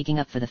 speaking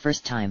up for the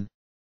first time.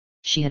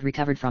 She had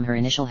recovered from her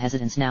initial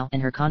hesitance now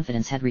and her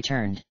confidence had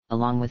returned,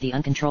 along with the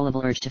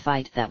uncontrollable urge to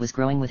fight that was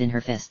growing within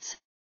her fists.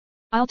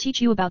 "I'll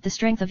teach you about the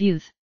strength of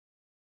youth."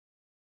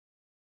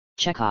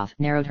 Chekhov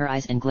narrowed her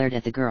eyes and glared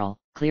at the girl,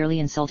 clearly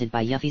insulted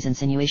by Yuffie's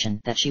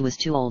insinuation that she was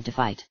too old to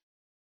fight.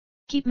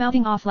 "Keep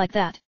mouthing off like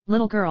that,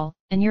 little girl,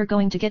 and you're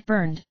going to get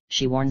burned,"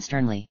 she warned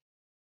sternly.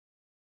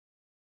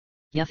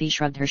 Yuffie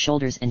shrugged her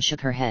shoulders and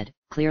shook her head,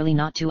 clearly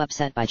not too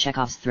upset by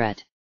Chekhov's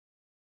threat.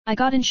 "I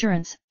got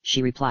insurance,"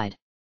 she replied.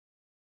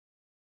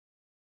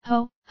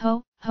 "Ho,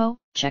 ho, ho,"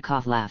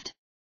 Chekhov laughed.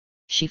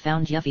 She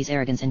found Yuffie's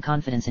arrogance and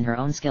confidence in her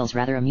own skills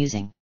rather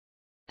amusing.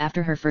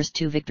 After her first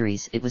 2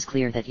 victories it was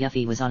clear that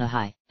Yuffie was on a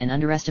high, and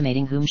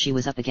underestimating whom she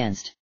was up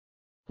against.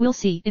 We'll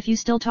see if you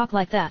still talk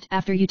like that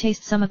after you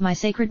taste some of my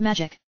sacred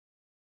magic.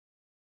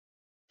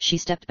 She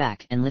stepped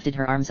back and lifted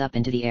her arms up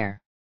into the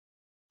air.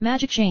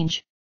 Magic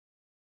change.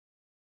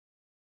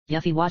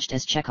 Yuffie watched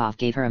as Chekhov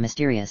gave her a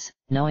mysterious,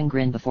 knowing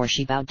grin before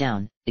she bowed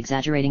down,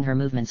 exaggerating her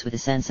movements with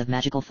a sense of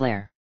magical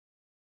flair.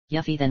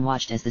 Yuffie then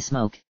watched as the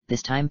smoke,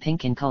 this time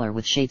pink in color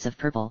with shades of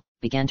purple,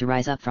 began to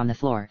rise up from the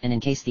floor and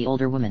encase the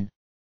older woman.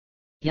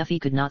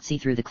 Yuffie could not see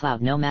through the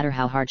cloud no matter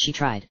how hard she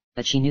tried,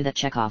 but she knew that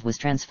Chekhov was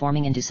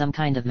transforming into some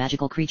kind of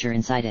magical creature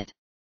inside it.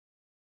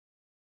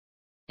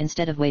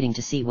 Instead of waiting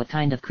to see what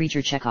kind of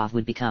creature Chekhov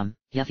would become,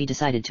 Yuffie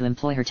decided to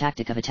employ her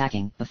tactic of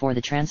attacking before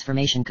the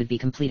transformation could be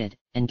completed,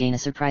 and gain a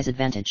surprise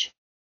advantage.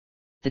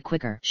 The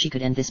quicker she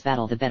could end this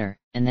battle the better,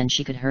 and then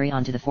she could hurry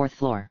on to the 4th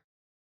floor.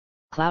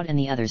 Cloud and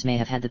the others may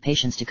have had the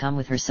patience to come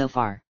with her so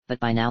far, but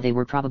by now they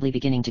were probably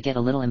beginning to get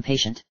a little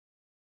impatient.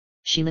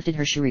 She lifted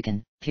her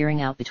shuriken, peering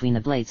out between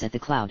the blades at the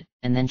cloud,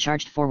 and then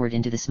charged forward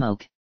into the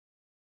smoke.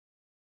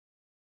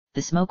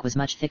 The smoke was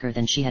much thicker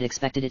than she had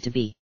expected it to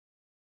be.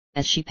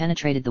 As she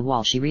penetrated the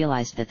wall she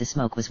realized that the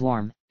smoke was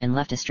warm, and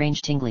left a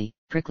strange tingly,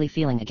 prickly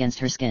feeling against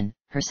her skin,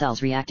 her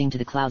cells reacting to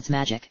the cloud's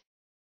magic.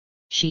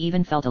 She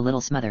even felt a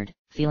little smothered,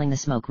 feeling the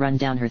smoke run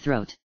down her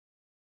throat.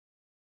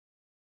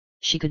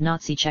 She could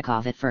not see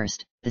Chekhov at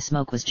first, the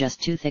smoke was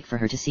just too thick for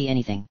her to see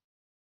anything.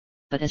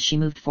 But as she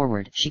moved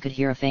forward she could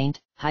hear a faint,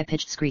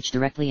 high-pitched screech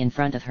directly in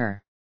front of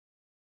her.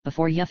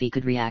 Before Yuffie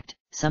could react,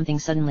 something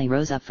suddenly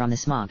rose up from the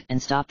smog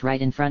and stopped right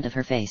in front of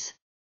her face.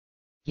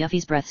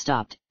 Yuffie's breath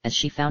stopped, as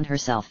she found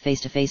herself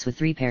face to face with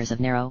 3 pairs of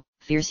narrow,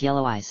 fierce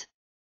yellow eyes.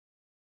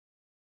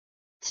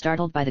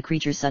 Startled by the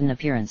creature's sudden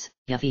appearance,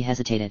 Yuffie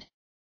hesitated.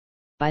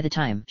 By the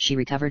time she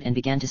recovered and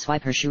began to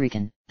swipe her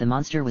shuriken, the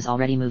monster was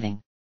already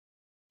moving.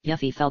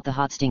 Yuffie felt the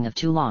hot sting of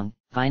 2 long,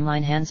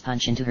 vine-line hands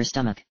punch into her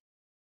stomach.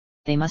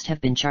 They must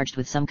have been charged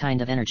with some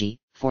kind of energy,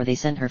 for they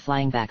sent her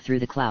flying back through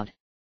the cloud.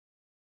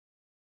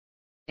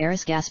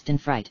 Eris gasped in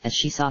fright as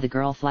she saw the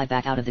girl fly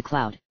back out of the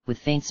cloud, with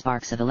faint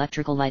sparks of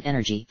electrical light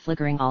energy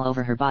flickering all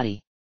over her body.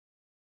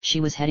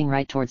 She was heading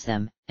right towards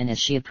them, and as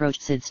she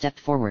approached Sid stepped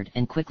forward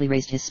and quickly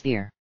raised his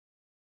spear.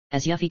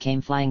 As Yuffie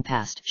came flying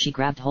past she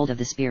grabbed hold of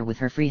the spear with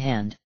her free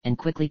hand, and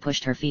quickly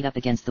pushed her feet up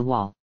against the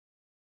wall.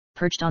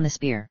 Perched on the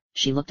spear,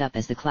 she looked up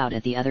as the cloud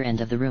at the other end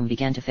of the room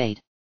began to fade.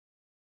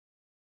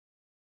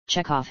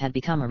 Chekhov had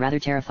become a rather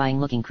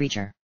terrifying-looking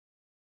creature.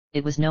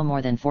 It was no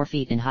more than 4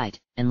 feet in height,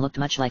 and looked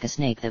much like a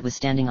snake that was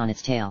standing on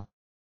its tail.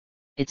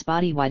 Its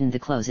body widened the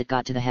close it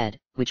got to the head,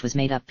 which was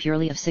made up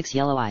purely of 6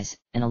 yellow eyes,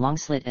 and a long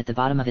slit at the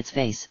bottom of its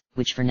face,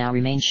 which for now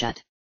remained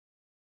shut.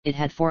 It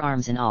had 4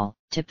 arms in all,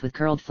 tipped with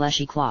curled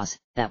fleshy claws,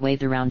 that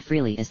waved around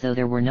freely as though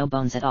there were no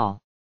bones at all.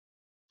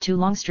 2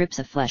 long strips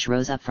of flesh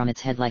rose up from its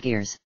head like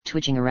ears,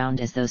 twitching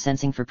around as though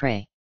sensing for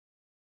prey.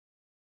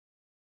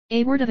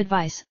 A word of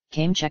advice,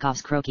 came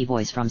Chekhov's croaky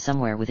voice from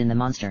somewhere within the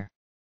monster.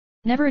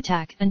 Never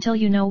attack until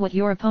you know what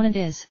your opponent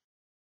is.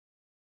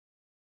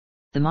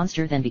 The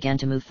monster then began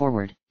to move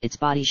forward, its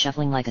body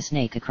shuffling like a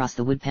snake across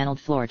the wood-paneled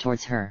floor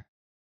towards her.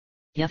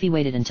 Yuffie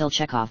waited until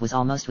Chekhov was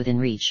almost within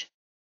reach.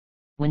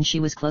 When she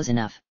was close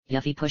enough,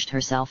 Yuffie pushed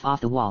herself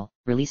off the wall,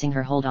 releasing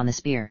her hold on the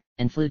spear,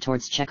 and flew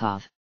towards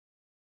Chekhov.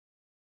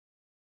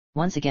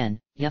 Once again,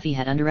 Yuffie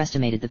had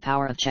underestimated the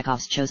power of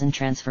Chekhov's chosen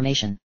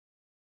transformation.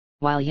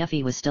 While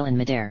Yuffie was still in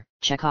midair,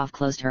 Chekhov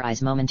closed her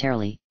eyes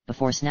momentarily,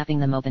 before snapping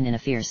them open in a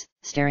fierce,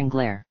 staring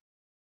glare.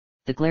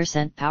 The glare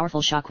sent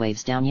powerful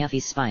shockwaves down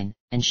Yuffie's spine,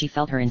 and she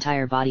felt her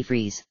entire body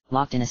freeze,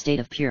 locked in a state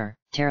of pure,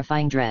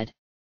 terrifying dread.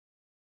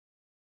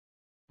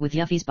 With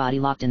Yuffie's body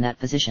locked in that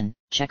position,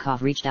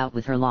 Chekhov reached out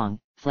with her long,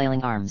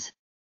 flailing arms.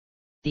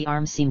 The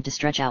arms seemed to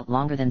stretch out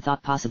longer than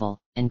thought possible,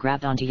 and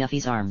grabbed onto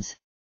Yuffie's arms.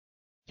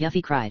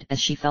 Yuffie cried as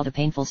she felt a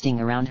painful sting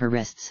around her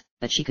wrists,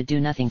 but she could do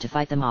nothing to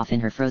fight them off in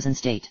her frozen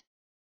state.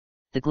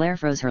 The glare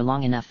froze her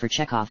long enough for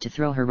Chekhov to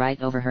throw her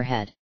right over her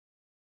head.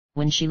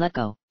 When she let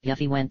go,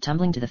 Yuffie went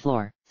tumbling to the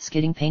floor,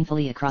 skidding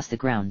painfully across the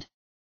ground.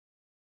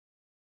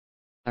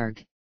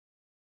 Urgh!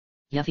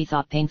 Yuffie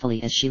thought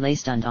painfully as she lay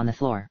stunned on the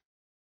floor.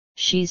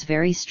 She's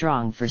very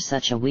strong for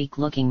such a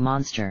weak-looking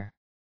monster.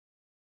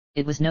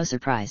 It was no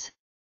surprise.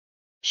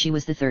 She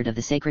was the 3rd of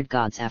the sacred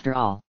gods after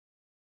all.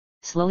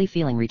 Slowly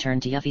feeling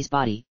returned to Yuffie's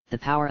body, the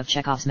power of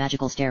Chekhov's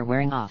magical stare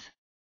wearing off.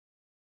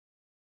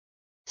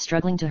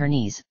 Struggling to her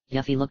knees,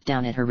 Yuffie looked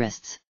down at her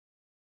wrists.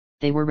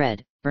 They were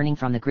red, burning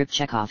from the grip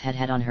Chekhov had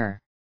had on her.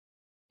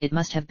 It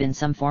must have been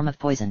some form of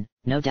poison,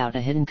 no doubt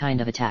a hidden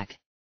kind of attack.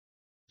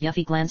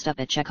 Yuffie glanced up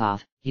at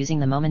Chekhov, using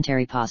the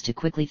momentary pause to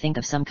quickly think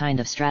of some kind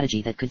of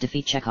strategy that could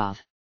defeat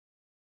Chekhov.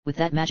 With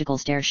that magical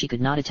stare she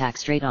could not attack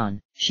straight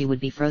on, she would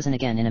be frozen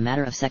again in a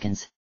matter of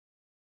seconds.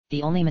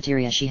 The only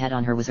materia she had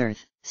on her was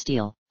earth,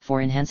 steel,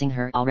 for enhancing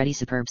her already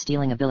superb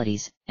stealing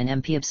abilities, and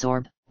MP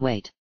absorb,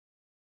 wait.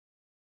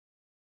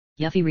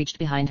 Yuffie reached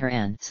behind her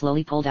and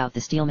slowly pulled out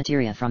the steel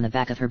materia from the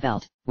back of her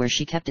belt, where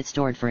she kept it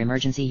stored for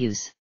emergency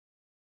use.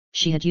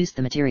 She had used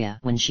the materia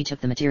when she took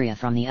the materia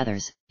from the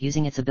others,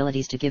 using its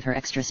abilities to give her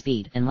extra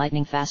speed and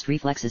lightning-fast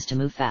reflexes to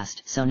move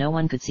fast so no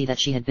one could see that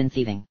she had been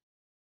thieving.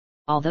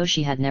 Although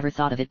she had never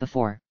thought of it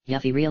before,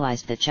 Yuffie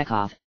realized that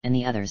Chekhov, and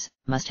the others,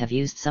 must have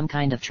used some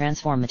kind of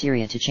transform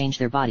materia to change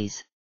their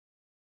bodies.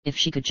 If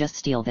she could just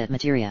steal that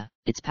materia,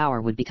 its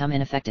power would become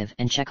ineffective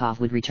and Chekhov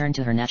would return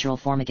to her natural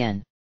form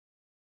again.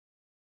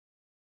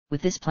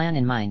 With this plan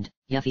in mind,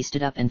 Yuffie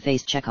stood up and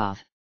faced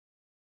Chekhov.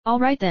 "All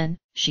right then,"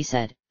 she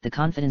said, the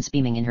confidence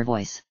beaming in her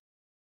voice.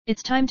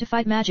 "It's time to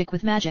fight magic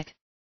with magic."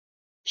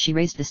 She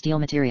raised the steel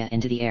materia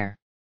into the air.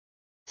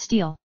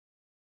 "Steel."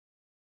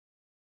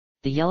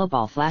 The yellow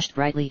ball flashed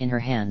brightly in her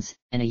hands,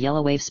 and a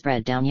yellow wave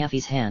spread down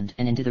Yuffie's hand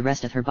and into the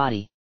rest of her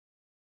body.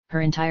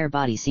 Her entire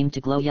body seemed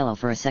to glow yellow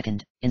for a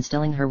second,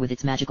 instilling her with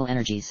its magical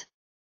energies.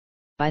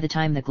 By the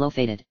time the glow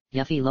faded,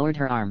 Yuffie lowered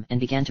her arm and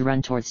began to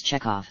run towards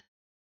Chekhov.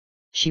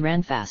 She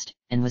ran fast,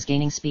 and was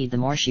gaining speed the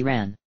more she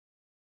ran.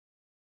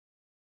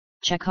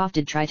 Chekhov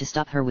did try to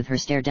stop her with her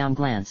stare-down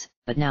glance,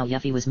 but now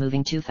Yuffie was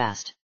moving too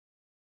fast.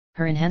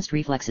 Her enhanced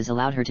reflexes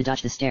allowed her to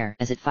dodge the stare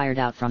as it fired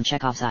out from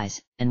Chekhov's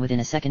eyes, and within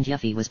a second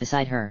Yuffie was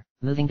beside her,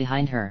 moving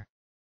behind her.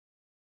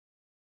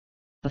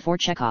 Before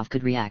Chekhov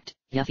could react,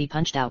 Yuffie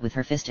punched out with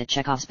her fist at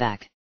Chekhov's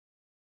back.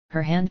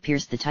 Her hand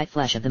pierced the tight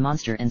flesh of the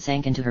monster and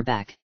sank into her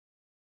back.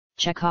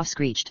 Chekhov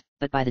screeched,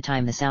 but by the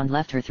time the sound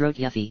left her throat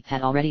Yuffie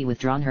had already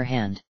withdrawn her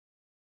hand.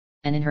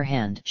 And in her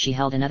hand she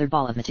held another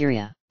ball of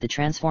materia, the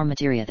transform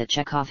materia that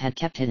Chekhov had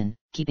kept hidden,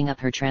 keeping up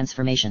her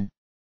transformation.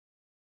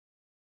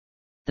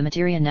 The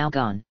materia now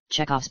gone,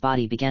 Chekhov's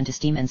body began to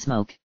steam and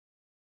smoke.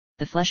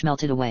 The flesh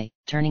melted away,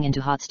 turning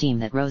into hot steam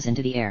that rose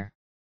into the air.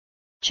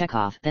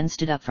 Chekhov then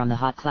stood up from the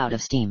hot cloud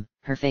of steam,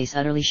 her face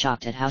utterly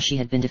shocked at how she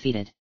had been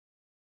defeated.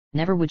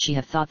 Never would she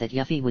have thought that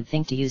Yuffie would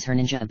think to use her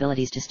ninja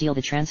abilities to steal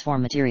the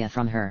transform materia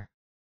from her.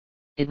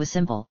 It was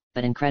simple,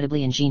 but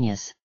incredibly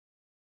ingenious.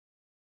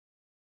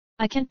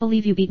 "I can't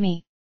believe you beat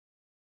me,"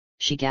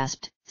 she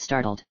gasped,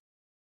 startled.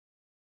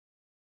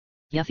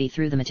 Yuffie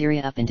threw the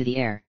materia up into the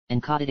air,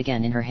 and caught it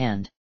again in her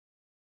hand.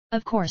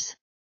 "Of course,"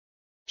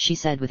 she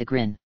said with a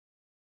grin.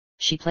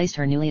 She placed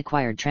her newly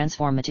acquired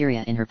transform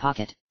materia in her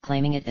pocket,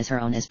 claiming it as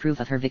her own as proof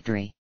of her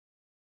victory.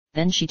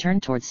 Then she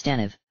turned towards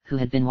Staniv, who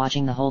had been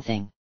watching the whole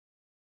thing.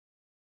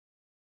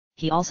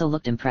 He also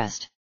looked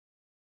impressed.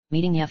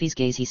 Meeting Yuffie's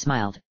gaze he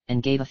smiled,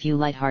 and gave a few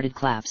light-hearted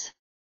claps.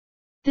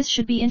 "This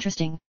should be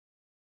interesting,"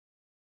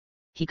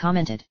 he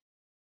commented.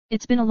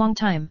 "It's been a long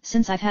time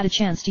since I've had a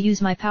chance to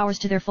use my powers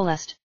to their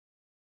fullest."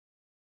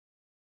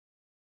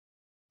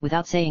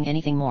 Without saying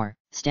anything more,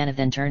 Staniv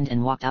then turned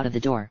and walked out of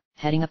the door,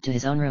 heading up to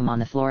his own room on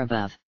the floor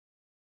above.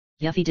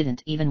 Yuffie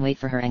didn't even wait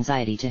for her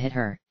anxiety to hit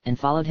her, and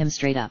followed him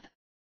straight up.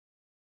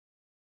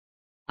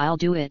 "I'll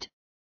do it,"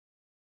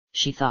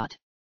 she thought.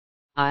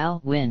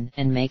 "I'll win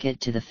and make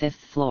it to the 5th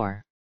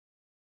floor."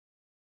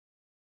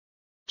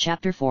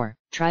 Chapter 4,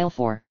 Trial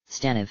 4,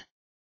 Staniv.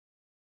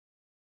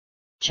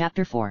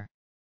 Chapter 4.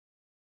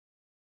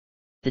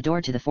 The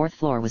door to the 4th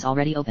floor was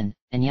already open,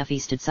 and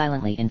Yuffie stood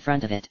silently in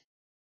front of it.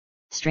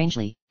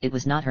 Strangely, it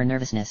was not her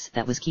nervousness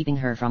that was keeping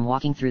her from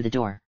walking through the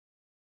door.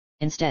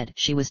 Instead,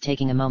 she was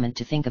taking a moment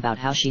to think about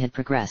how she had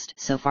progressed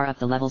so far up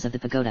the levels of the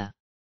pagoda.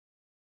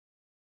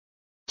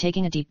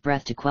 Taking a deep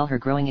breath to quell her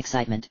growing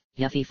excitement,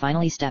 Yuffie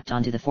finally stepped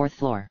onto the 4th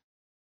floor.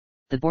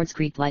 The boards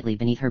creaked lightly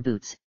beneath her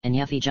boots, and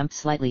Yuffie jumped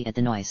slightly at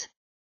the noise.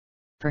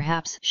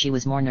 Perhaps she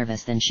was more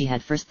nervous than she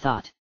had first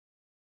thought.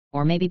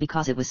 Or maybe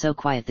because it was so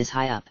quiet this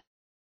high up.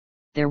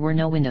 There were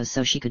no windows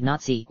so she could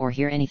not see or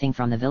hear anything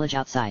from the village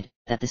outside,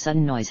 that the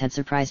sudden noise had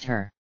surprised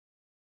her.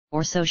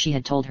 Or so she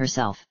had told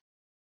herself.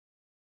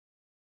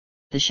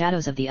 The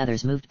shadows of the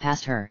others moved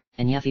past her,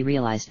 and Yuffie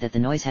realized that the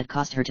noise had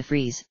caused her to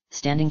freeze,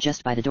 standing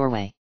just by the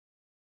doorway.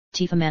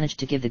 Tifa managed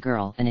to give the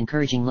girl an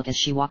encouraging look as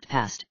she walked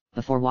past,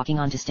 before walking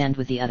on to stand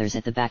with the others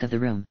at the back of the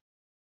room.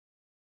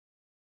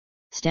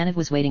 Staniv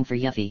was waiting for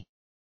Yuffie.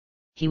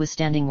 He was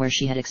standing where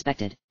she had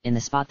expected, in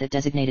the spot that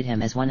designated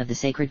him as one of the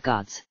sacred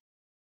gods.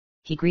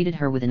 He greeted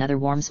her with another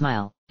warm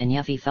smile, and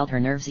Yuffie felt her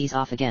nerves ease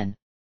off again.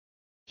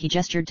 He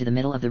gestured to the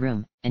middle of the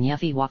room, and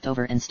Yuffie walked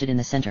over and stood in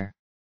the center.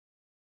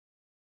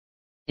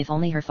 If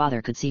only her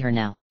father could see her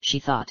now, she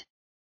thought.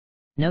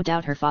 No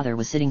doubt her father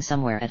was sitting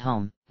somewhere at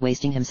home,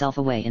 wasting himself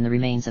away in the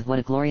remains of what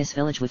a glorious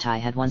village Wutai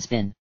had once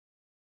been.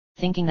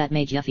 Thinking that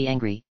made Yuffie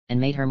angry,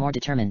 and made her more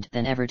determined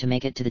than ever to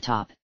make it to the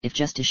top, if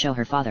just to show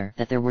her father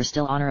that there were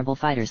still honorable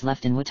fighters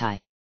left in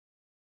Wutai.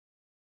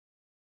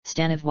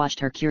 Staniv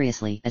watched her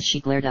curiously as she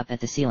glared up at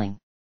the ceiling.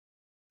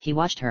 He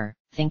watched her,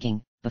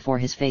 thinking, before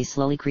his face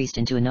slowly creased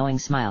into a knowing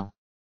smile.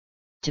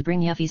 To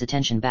bring Yuffie's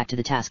attention back to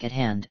the task at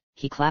hand,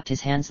 he clapped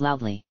his hands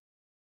loudly.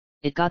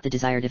 It got the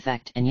desired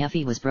effect and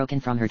Yuffie was broken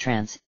from her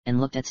trance, and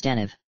looked at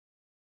Staniv.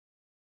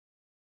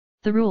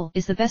 "The rule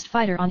is the best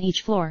fighter on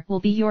each floor will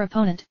be your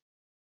opponent,"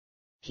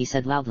 he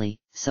said loudly,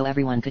 so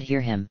everyone could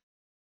hear him.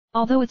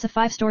 "Although it's a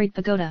 5-storied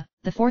pagoda,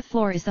 the 4th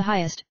floor is the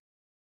highest.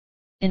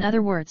 In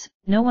other words,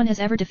 no one has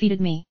ever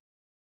defeated me."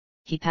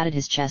 He patted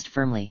his chest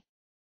firmly.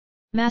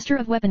 "Master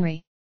of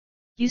weaponry.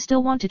 You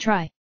still want to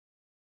try?"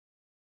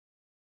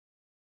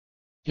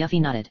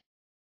 Yuffie nodded.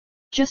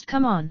 Just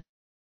come on,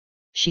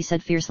 she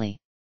said fiercely.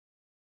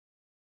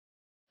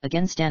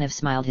 Again Staniv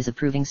smiled his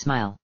approving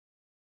smile.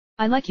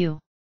 I like you,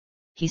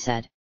 he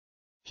said.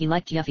 He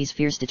liked Yuffie's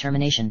fierce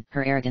determination,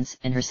 her arrogance,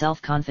 and her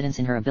self-confidence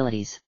in her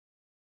abilities.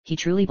 He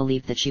truly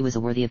believed that she was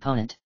a worthy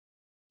opponent.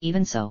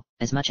 Even so,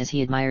 as much as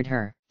he admired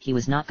her, he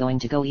was not going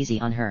to go easy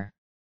on her.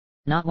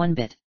 Not one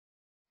bit.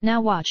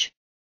 Now watch,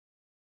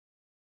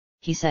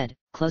 he said,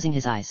 closing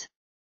his eyes.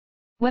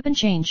 Weapon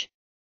change.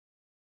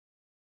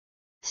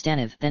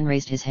 Staniv then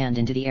raised his hand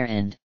into the air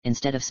and,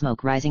 instead of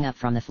smoke rising up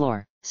from the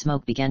floor,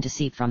 smoke began to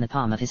seep from the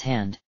palm of his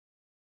hand.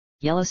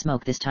 Yellow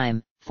smoke this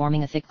time,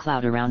 forming a thick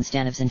cloud around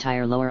Staniv's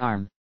entire lower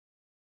arm.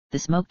 The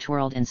smoke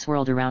twirled and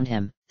swirled around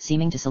him,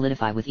 seeming to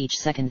solidify with each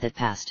second that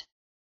passed.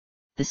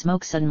 The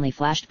smoke suddenly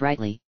flashed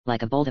brightly,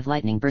 like a bolt of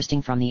lightning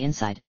bursting from the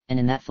inside, and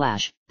in that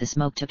flash, the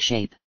smoke took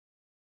shape.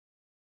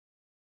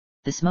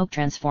 The smoke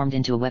transformed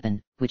into a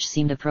weapon, which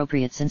seemed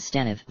appropriate since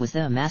Staniv was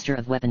the master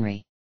of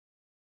weaponry.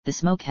 The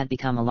smoke had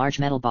become a large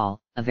metal ball,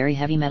 a very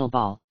heavy metal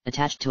ball,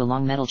 attached to a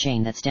long metal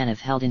chain that Staniv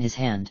held in his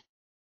hand.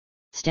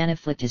 Staniv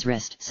flicked his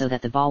wrist so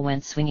that the ball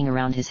went swinging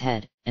around his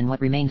head, and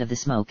what remained of the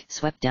smoke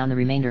swept down the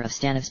remainder of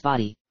Staniv's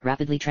body,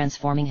 rapidly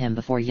transforming him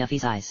before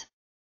Yuffie's eyes.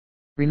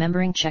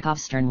 Remembering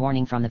Chekhov's stern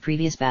warning from the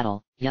previous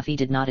battle, Yuffie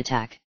did not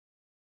attack.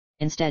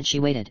 Instead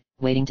she waited,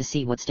 waiting to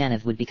see what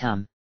Staniv would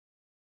become.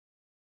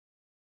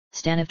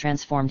 Staniv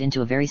transformed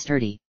into a very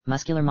sturdy,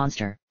 muscular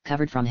monster,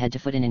 covered from head to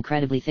foot in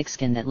incredibly thick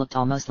skin that looked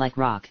almost like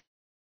rock.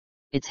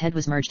 Its head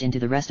was merged into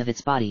the rest of its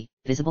body,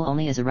 visible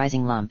only as a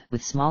rising lump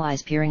with small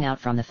eyes peering out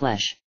from the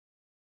flesh.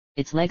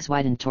 Its legs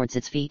widened towards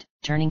its feet,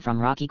 turning from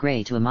rocky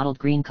gray to a mottled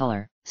green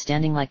color,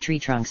 standing like tree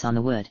trunks on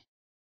the wood.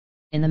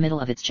 In the middle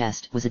of its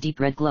chest was a deep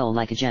red glow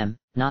like a gem,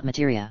 not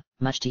materia,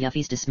 much to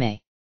Yuffie's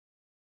dismay.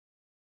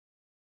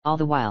 All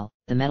the while,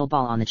 the metal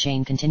ball on the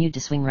chain continued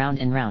to swing round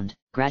and round,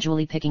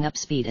 gradually picking up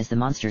speed as the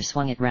monster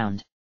swung it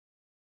round.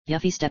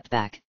 Yuffie stepped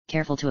back,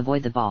 careful to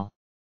avoid the ball.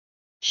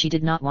 She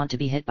did not want to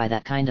be hit by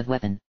that kind of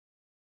weapon.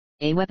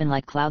 A weapon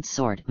like Cloud's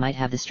sword might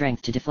have the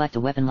strength to deflect a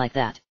weapon like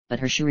that, but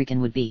her shuriken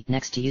would be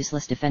next to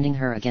useless defending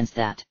her against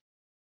that.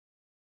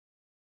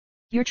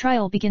 Your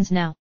trial begins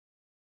now,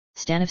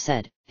 Staniv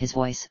said, his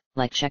voice,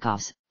 like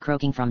Chekhov's,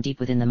 croaking from deep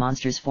within the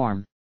monster's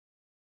form.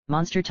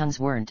 Monster tongues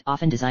weren't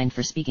often designed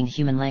for speaking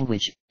human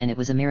language, and it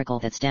was a miracle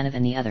that Staniv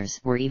and the others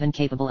were even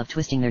capable of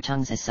twisting their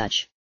tongues as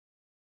such.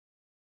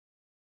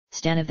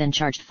 Staniv then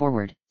charged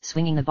forward,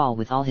 swinging the ball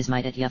with all his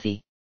might at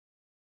Yuffie.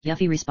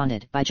 Yuffie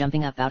responded by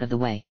jumping up out of the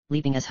way,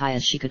 leaping as high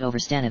as she could over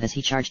Staniv as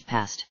he charged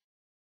past.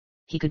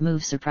 He could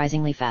move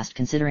surprisingly fast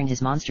considering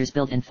his monster's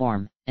build and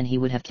form, and he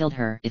would have killed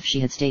her if she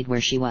had stayed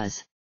where she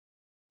was.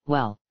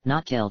 Well,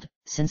 not killed,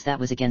 since that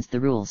was against the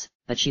rules,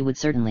 but she would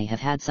certainly have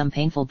had some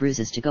painful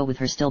bruises to go with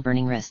her still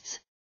burning wrists.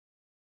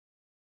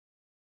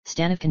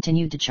 Staniv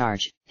continued to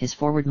charge, his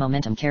forward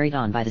momentum carried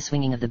on by the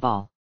swinging of the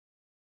ball.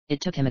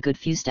 It took him a good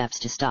few steps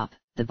to stop,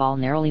 the ball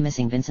narrowly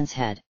missing Vincent's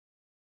head.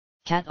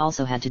 Cat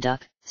also had to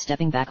duck,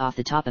 stepping back off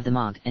the top of the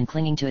mog and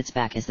clinging to its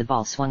back as the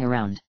ball swung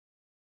around.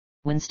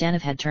 When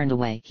Staniv had turned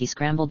away, he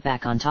scrambled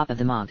back on top of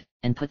the mog,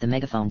 and put the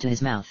megaphone to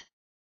his mouth.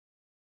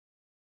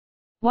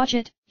 Watch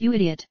it, you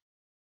idiot!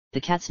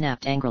 The cat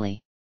snapped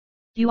angrily.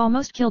 You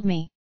almost killed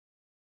me.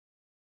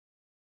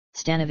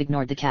 Staniv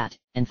ignored the cat,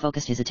 and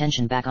focused his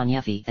attention back on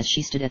Yuffie as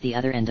she stood at the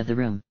other end of the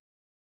room.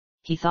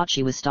 He thought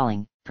she was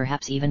stalling,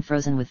 perhaps even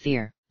frozen with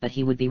fear, but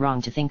he would be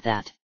wrong to think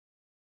that.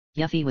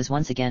 Yuffie was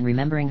once again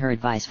remembering her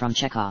advice from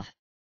Chekhov.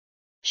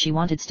 She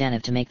wanted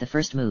Staniv to make the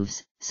first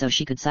moves, so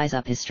she could size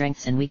up his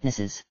strengths and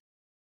weaknesses.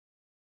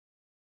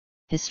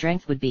 His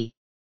strength would be...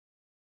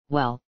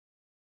 well...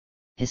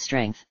 his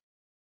strength.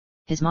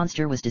 His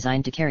monster was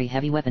designed to carry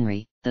heavy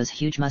weaponry, those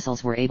huge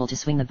muscles were able to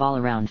swing the ball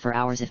around for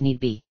hours if need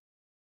be.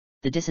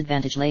 The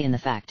disadvantage lay in the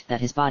fact that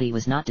his body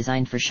was not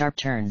designed for sharp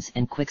turns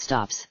and quick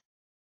stops.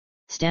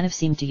 Staniv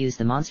seemed to use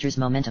the monster's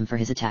momentum for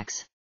his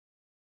attacks.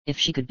 If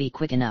she could be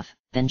quick enough,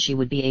 then she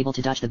would be able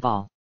to dodge the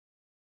ball.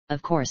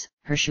 Of course,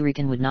 her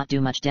shuriken would not do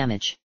much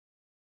damage.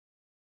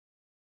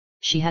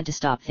 She had to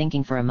stop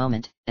thinking for a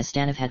moment, as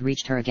Staniv had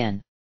reached her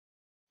again.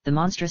 The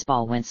monstrous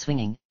ball went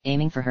swinging,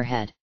 aiming for her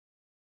head.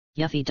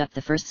 Yuffie ducked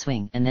the first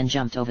swing and then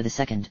jumped over the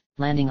second,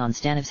 landing on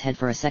Staniv's head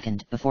for a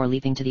second before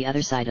leaping to the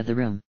other side of the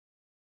room.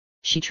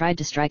 She tried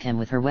to strike him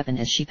with her weapon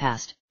as she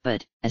passed,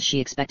 but, as she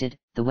expected,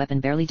 the weapon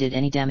barely did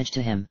any damage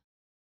to him.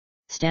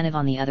 Staniv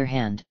on the other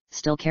hand,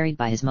 still carried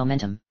by his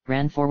momentum,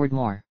 ran forward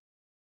more.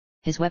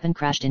 His weapon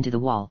crashed into the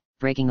wall,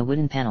 breaking the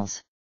wooden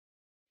panels.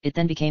 It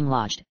then became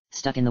lodged,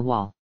 stuck in the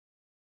wall.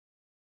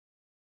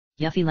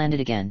 Yuffie landed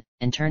again,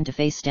 and turned to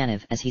face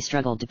Staniv as he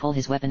struggled to pull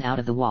his weapon out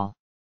of the wall.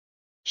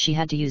 She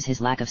had to use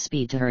his lack of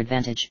speed to her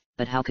advantage,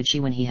 but how could she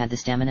when he had the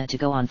stamina to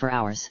go on for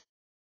hours?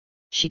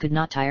 She could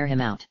not tire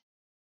him out.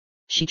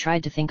 She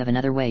tried to think of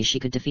another way she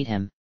could defeat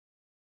him.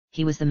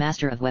 He was the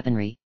master of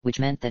weaponry, which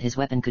meant that his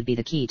weapon could be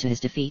the key to his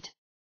defeat.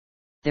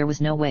 There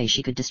was no way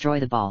she could destroy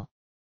the ball.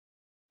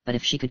 But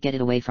if she could get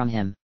it away from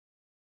him.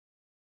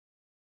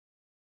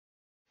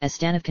 As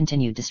Staniv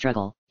continued to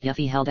struggle,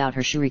 Yuffie held out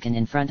her shuriken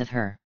in front of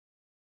her.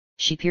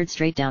 She peered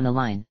straight down the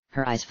line,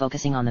 her eyes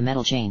focusing on the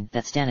metal chain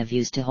that Staniv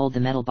used to hold the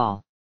metal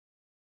ball.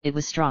 It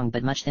was strong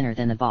but much thinner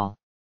than the ball.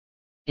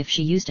 If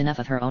she used enough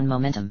of her own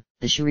momentum,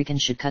 the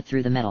shuriken should cut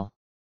through the metal.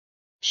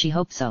 She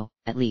hoped so,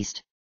 at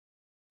least.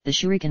 The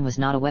shuriken was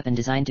not a weapon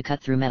designed to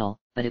cut through metal,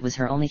 but it was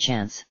her only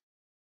chance.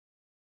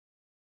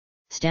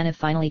 Staniv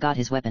finally got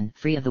his weapon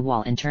free of the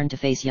wall and turned to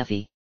face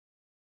Yuffie.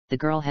 The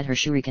girl had her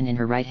shuriken in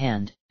her right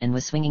hand, and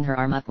was swinging her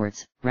arm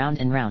upwards, round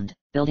and round,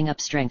 building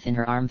up strength in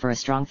her arm for a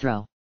strong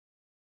throw.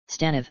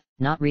 Staniv,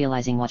 not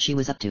realizing what she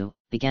was up to,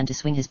 began to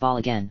swing his ball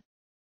again.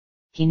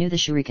 He knew the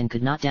shuriken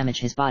could not damage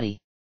his body.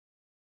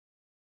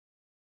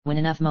 When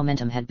enough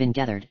momentum had been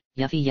gathered,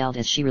 Yuffie yelled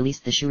as she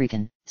released the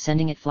shuriken,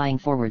 sending it flying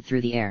forward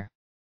through the air.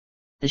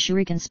 The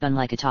shuriken spun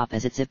like a top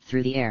as it zipped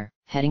through the air,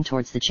 heading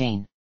towards the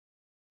chain.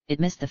 It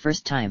missed the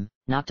first time,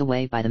 knocked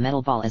away by the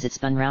metal ball as it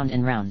spun round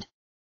and round.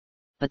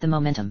 But the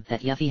momentum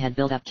that Yuffie had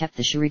built up kept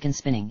the shuriken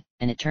spinning,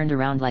 and it turned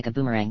around like a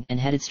boomerang and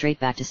headed straight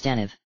back to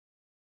Staniv.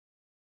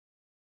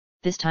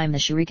 This time the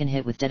shuriken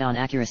hit with dead-on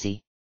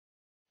accuracy.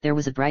 There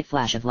was a bright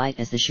flash of light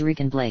as the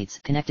shuriken blades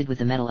connected with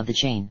the metal of the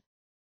chain.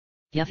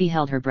 Yuffie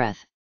held her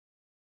breath.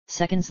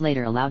 Seconds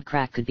later a loud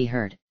crack could be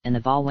heard, and the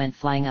ball went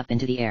flying up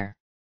into the air.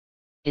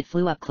 It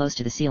flew up close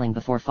to the ceiling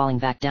before falling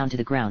back down to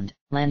the ground,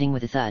 landing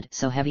with a thud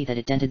so heavy that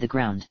it dented the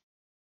ground.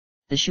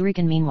 The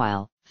shuriken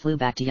meanwhile, flew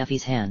back to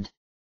Yuffie's hand.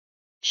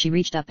 She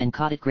reached up and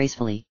caught it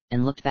gracefully,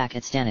 and looked back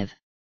at Staniv.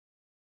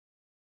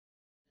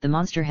 The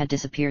monster had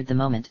disappeared the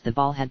moment the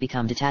ball had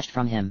become detached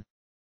from him.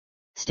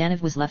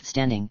 Staniv was left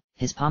standing,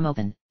 his palm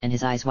open, and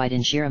his eyes wide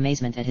in sheer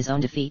amazement at his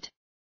own defeat.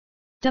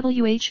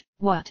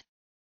 What?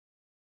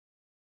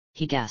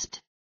 He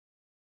gasped.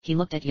 He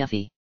looked at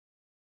Yuffie.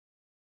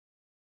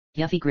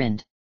 Yuffie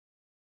grinned.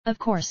 Of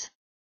course.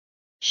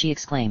 She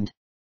exclaimed.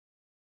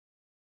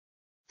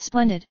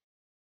 Splendid.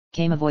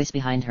 Came a voice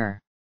behind her.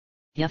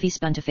 Yuffie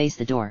spun to face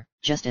the door,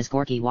 just as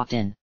Gorky walked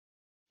in.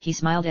 He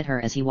smiled at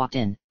her as he walked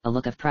in, a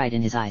look of pride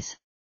in his eyes.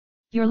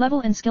 Your level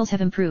and skills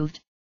have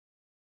improved.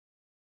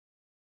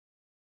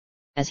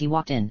 As he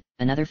walked in,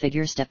 another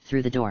figure stepped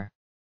through the door.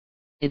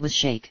 It was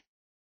Shake.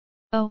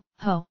 Oh,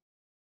 ho.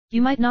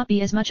 You might not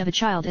be as much of a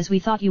child as we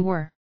thought you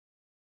were,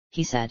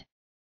 he said.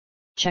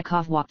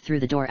 Chekhov walked through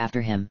the door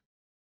after him.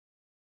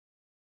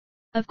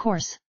 Of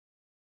course.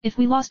 If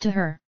we lost to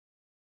her.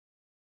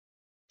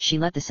 She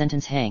let the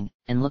sentence hang,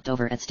 and looked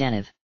over at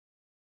Staniv.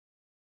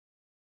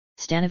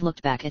 Staniv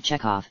looked back at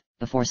Chekhov,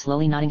 before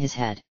slowly nodding his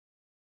head.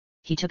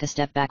 He took a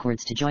step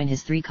backwards to join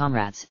his three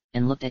comrades,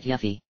 and looked at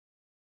Yuffie.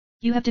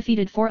 You have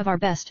defeated 4 of our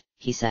best,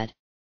 he said.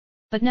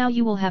 But now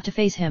you will have to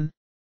face him.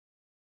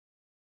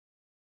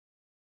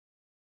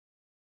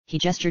 He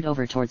gestured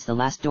over towards the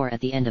last door at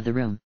the end of the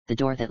room, the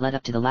door that led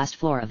up to the last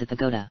floor of the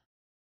pagoda.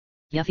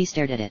 Yuffie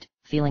stared at it,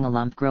 feeling a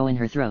lump grow in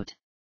her throat.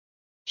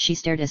 She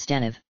stared as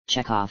Staniv,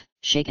 Chekhov,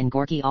 Shake and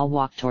Gorky all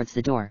walked towards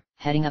the door,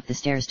 heading up the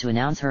stairs to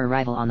announce her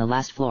arrival on the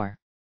last floor.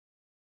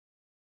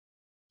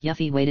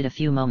 Yuffie waited a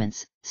few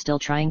moments, still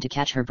trying to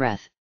catch her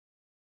breath.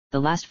 The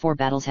last 4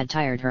 battles had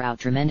tired her out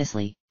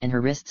tremendously, and her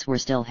wrists were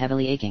still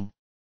heavily aching.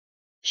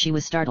 She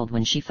was startled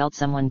when she felt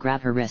someone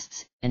grab her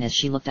wrists, and as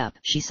she looked up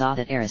she saw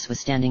that Eris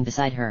was standing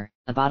beside her,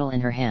 a bottle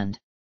in her hand.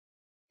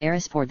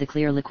 Eris poured the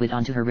clear liquid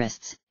onto her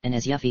wrists, and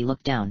as Yuffie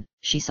looked down,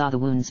 she saw the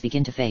wounds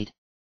begin to fade.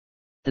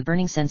 The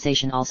burning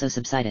sensation also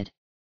subsided.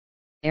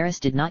 Eris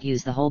did not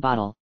use the whole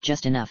bottle,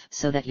 just enough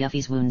so that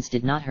Yuffie's wounds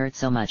did not hurt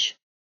so much.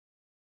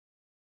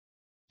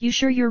 You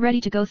sure you're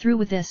ready to go through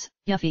with this,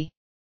 Yuffie?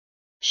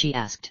 She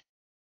asked.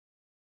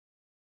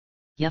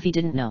 Yuffie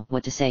didn't know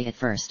what to say at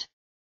first.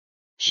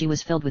 She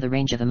was filled with a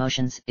range of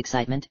emotions,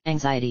 excitement,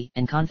 anxiety,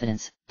 and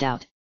confidence,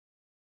 doubt.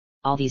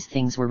 All these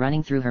things were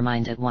running through her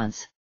mind at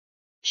once.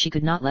 She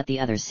could not let the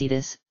others see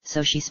this,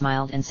 so she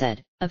smiled and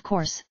said, "Of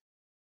course."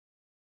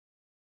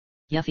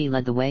 Yuffie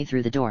led the way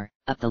through the door,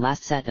 up the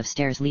last set of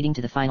stairs leading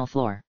to the final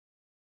floor.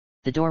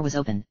 The door was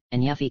open,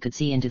 and Yuffie could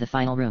see into the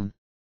final room.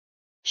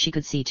 She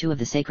could see 2 of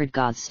the sacred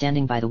gods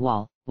standing by the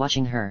wall,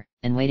 watching her,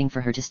 and waiting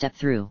for her to step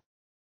through.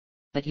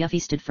 But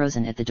Yuffie stood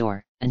frozen at the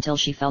door, until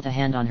she felt a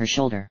hand on her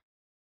shoulder.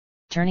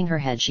 Turning her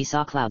head she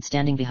saw Cloud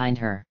standing behind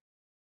her.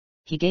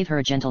 He gave her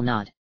a gentle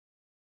nod.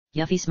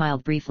 Yuffie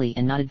smiled briefly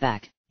and nodded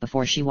back,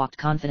 before she walked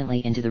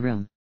confidently into the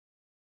room.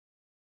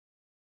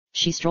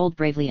 She strolled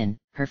bravely in,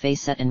 her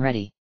face set and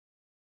ready.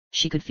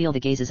 She could feel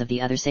the gazes of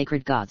the other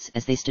sacred gods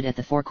as they stood at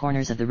the 4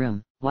 corners of the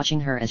room,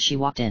 watching her as she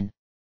walked in.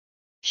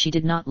 She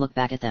did not look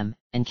back at them,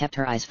 and kept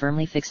her eyes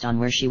firmly fixed on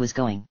where she was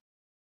going.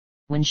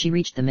 When she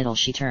reached the middle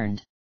she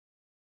turned.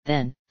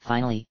 Then,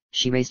 finally,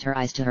 she raised her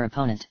eyes to her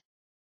opponent.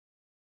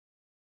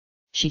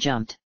 She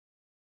jumped.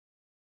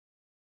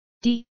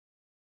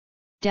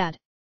 Dad.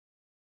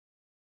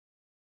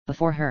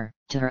 Before her,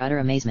 to her utter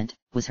amazement,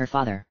 was her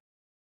father.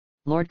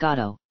 Lord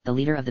Gado, the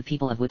leader of the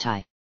people of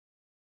Wutai.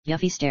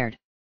 Yuffie stared.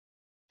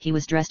 He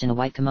was dressed in a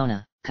white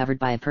kimono, covered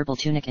by a purple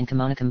tunic and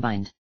kimono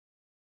combined.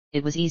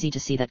 It was easy to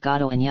see that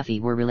Gado and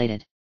Yuffie were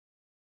related.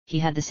 He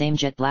had the same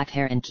jet black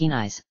hair and keen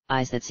eyes,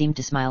 eyes that seemed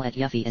to smile at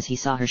Yuffie as he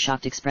saw her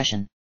shocked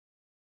expression.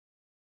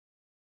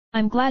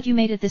 I'm glad you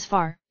made it this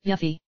far,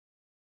 Yuffie.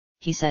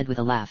 he said with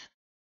a laugh.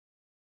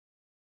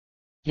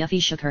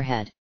 Yuffie shook her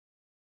head.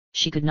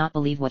 She could not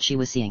believe what she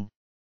was seeing.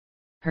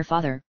 Her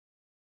father?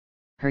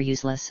 Her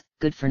useless,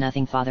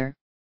 good-for-nothing father?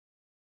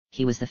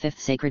 He was the fifth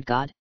sacred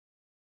god?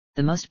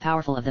 The most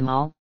powerful of them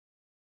all?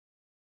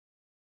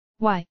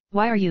 Why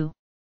are you?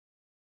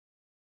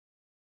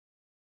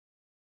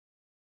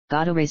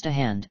 Gado raised a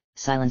hand,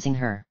 silencing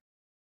her.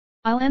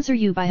 I'll answer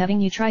you by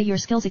having you try your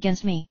skills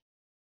against me,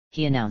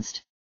 he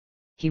announced.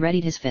 He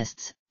readied his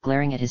fists,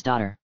 glaring at his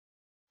daughter.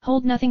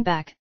 Hold nothing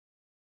back,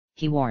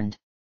 he warned.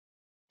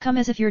 Come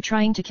as if you're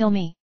trying to kill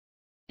me.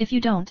 If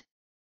you don't,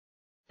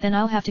 then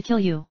I'll have to kill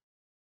you.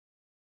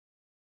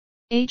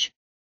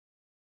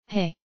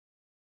 Hey.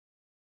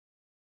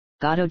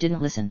 Gado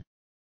didn't listen.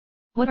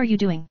 What are you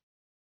doing?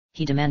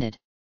 He demanded.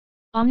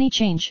 Omni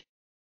change.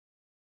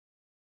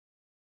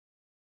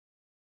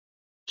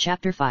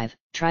 Chapter 5,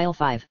 Trial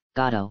 5,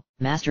 Gado,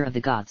 Master of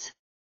the Gods.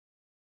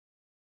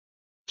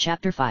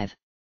 Chapter 5.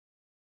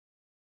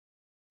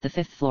 The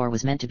fifth floor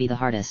was meant to be the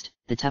hardest,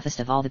 the toughest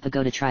of all the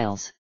pagoda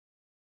trials.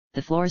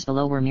 The floors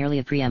below were merely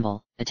a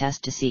preamble, a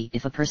test to see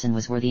if a person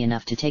was worthy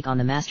enough to take on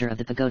the master of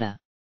the pagoda.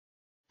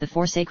 The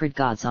four sacred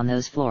gods on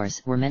those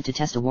floors were meant to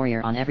test a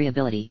warrior on every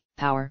ability,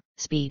 power,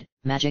 speed,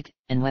 magic,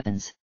 and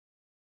weapons.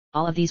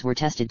 All of these were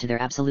tested to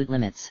their absolute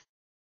limits.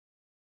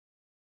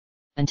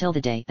 Until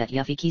the day that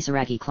Yuffie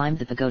Kisaragi climbed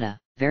the pagoda,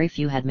 very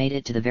few had made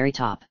it to the very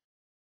top.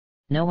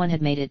 No one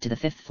had made it to the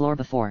fifth floor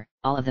before,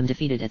 all of them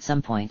defeated at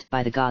some point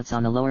by the gods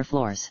on the lower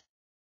floors.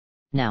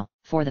 Now,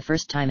 for the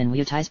first time in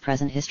Wutai's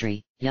present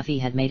history, Yuffie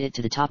had made it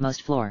to the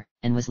topmost floor,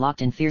 and was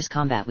locked in fierce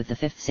combat with the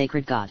fifth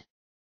sacred god.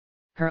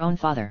 Her own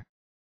father.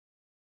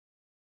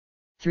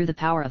 Through the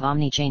power of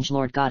Omni-Change,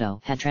 Lord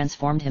Gado had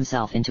transformed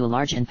himself into a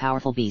large and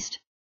powerful beast.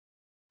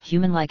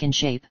 Human-like in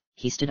shape,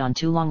 he stood on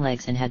two long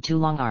legs and had two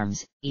long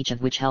arms, each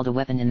of which held a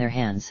weapon in their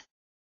hands.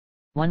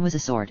 One was a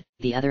sword,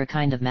 the other a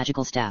kind of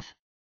magical staff.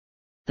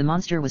 The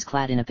monster was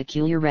clad in a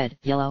peculiar red,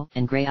 yellow,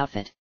 and grey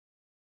outfit.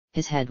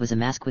 His head was a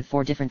mask with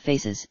 4 different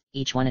faces,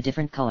 each one a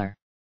different color.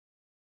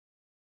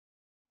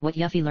 What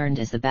Yuffie learned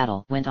as the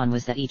battle went on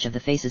was that each of the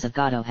faces of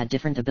Gado had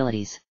different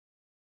abilities.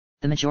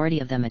 The majority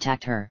of them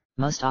attacked her,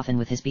 most often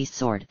with his beast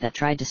sword that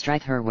tried to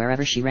strike her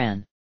wherever she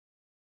ran.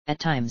 At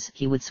times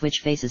he would switch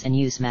faces and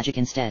use magic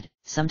instead,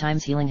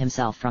 sometimes healing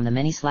himself from the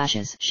many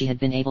slashes she had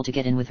been able to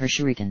get in with her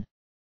shuriken.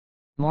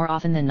 More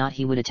often than not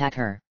he would attack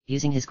her,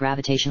 using his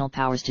gravitational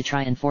powers to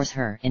try and force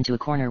her into a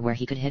corner where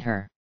he could hit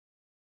her.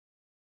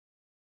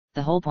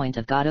 The whole point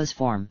of Gado's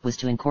form was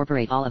to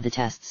incorporate all of the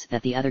tests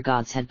that the other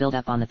gods had built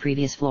up on the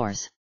previous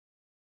floors.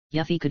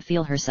 Yuffie could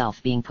feel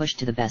herself being pushed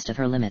to the best of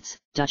her limits,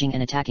 dodging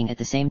and attacking at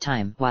the same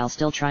time while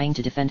still trying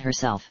to defend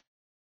herself.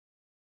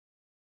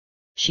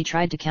 She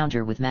tried to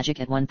counter with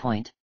magic at one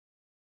point.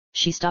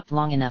 She stopped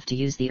long enough to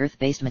use the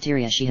earth-based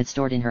materia she had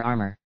stored in her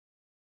armor.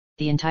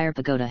 The entire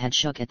pagoda had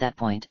shook at that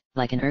point,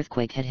 like an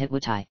earthquake had hit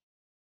Wutai.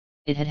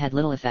 It had had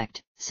little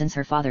effect, since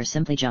her father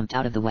simply jumped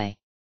out of the way.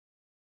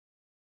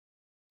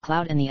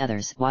 Cloud and the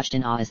others watched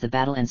in awe as the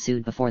battle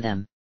ensued before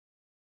them.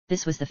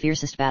 This was the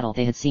fiercest battle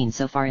they had seen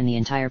so far in the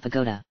entire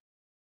pagoda.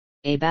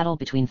 A battle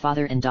between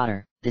father and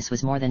daughter, this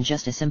was more than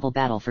just a simple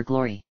battle for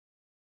glory.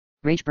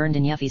 Rage burned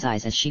in Yuffie's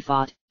eyes as she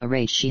fought, a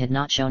rage she had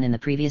not shown in the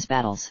previous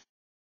battles.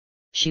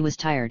 She was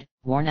tired,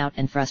 worn out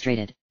and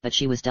frustrated, but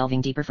she was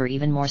delving deeper for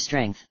even more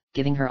strength,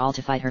 giving her all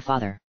to fight her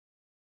father.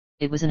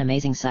 It was an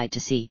amazing sight to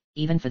see,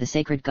 even for the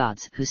sacred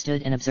gods who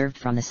stood and observed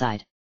from the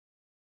side.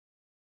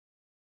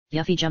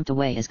 Yuffie jumped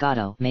away as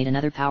Gado made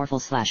another powerful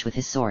slash with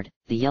his sword,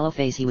 the yellow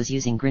face he was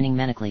using grinning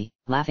manically,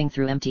 laughing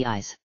through empty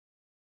eyes.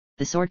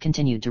 The sword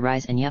continued to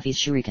rise and Yuffie's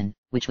shuriken,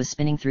 which was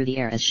spinning through the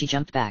air as she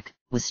jumped back,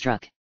 was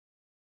struck.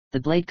 The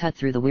blade cut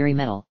through the weary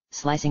metal,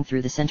 slicing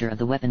through the center of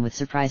the weapon with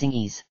surprising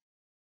ease.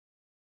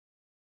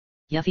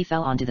 Yuffie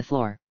fell onto the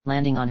floor,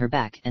 landing on her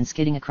back and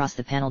skidding across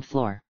the paneled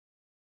floor.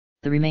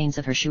 The remains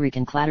of her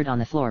shuriken clattered on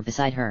the floor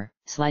beside her,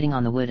 sliding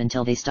on the wood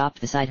until they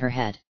stopped beside her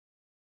head.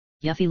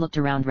 Yuffie looked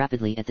around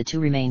rapidly at the 2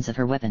 remains of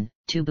her weapon,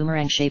 2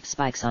 boomerang-shaped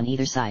spikes on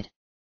either side.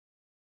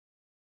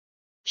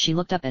 She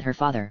looked up at her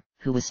father,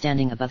 who was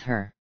standing above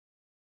her.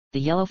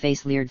 The yellow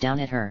face leered down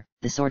at her,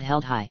 the sword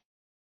held high.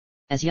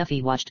 As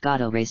Yuffie watched,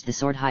 Gado raised the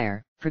sword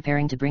higher,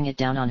 preparing to bring it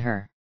down on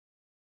her.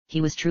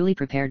 He was truly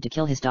prepared to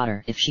kill his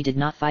daughter if she did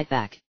not fight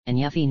back, and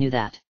Yuffie knew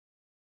that.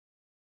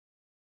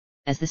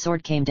 As the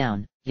sword came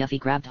down, Yuffie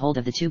grabbed hold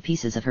of the 2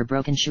 pieces of her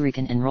broken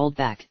shuriken and rolled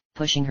back,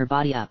 pushing her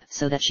body up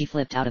so that she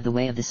flipped out of the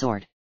way of the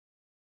sword.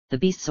 The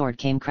beast sword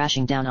came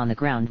crashing down on the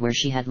ground where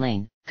she had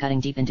lain, cutting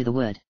deep into the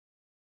wood.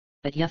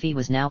 But Yuffie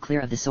was now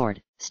clear of the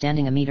sword,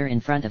 standing a meter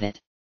in front of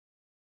it.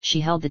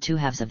 She held the 2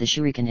 halves of the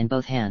shuriken in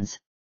both hands.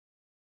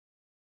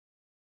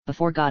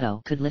 Before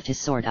Gado could lift his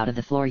sword out of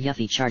the floor,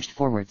 Yuffie charged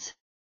forwards.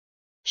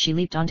 She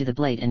leaped onto the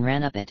blade and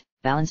ran up it,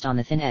 balanced on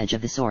the thin edge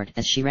of the sword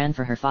as she ran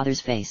for her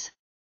father's face.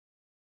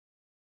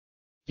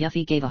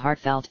 Yuffie gave a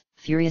heartfelt,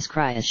 furious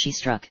cry as she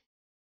struck.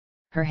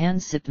 Her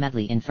hands zipped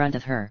madly in front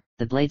of her,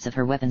 the blades of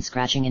her weapon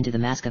scratching into the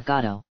mask of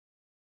Gado.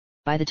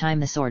 By the time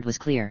the sword was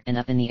clear and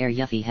up in the air,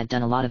 Yuffie had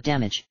done a lot of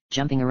damage,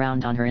 jumping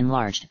around on her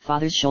enlarged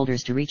father's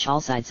shoulders to reach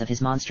all sides of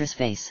his monstrous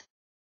face.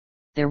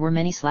 There were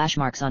many slash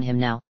marks on him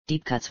now,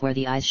 deep cuts where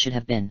the eyes should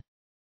have been.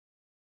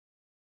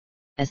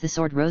 As the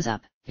sword rose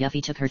up,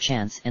 Yuffie took her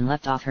chance and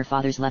leapt off her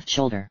father's left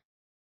shoulder.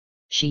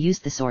 She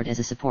used the sword as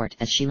a support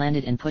as she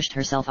landed and pushed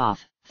herself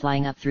off,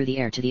 flying up through the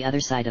air to the other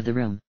side of the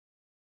room.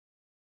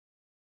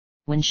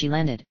 When she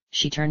landed,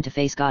 she turned to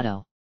face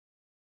Gato.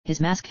 His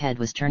masked head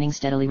was turning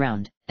steadily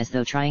round, as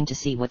though trying to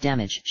see what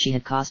damage she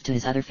had caused to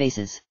his other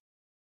faces.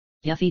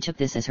 Yuffie took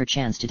this as her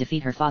chance to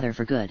defeat her father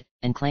for good,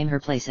 and claim her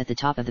place at the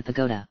top of the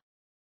pagoda.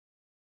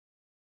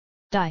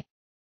 Die!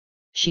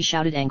 She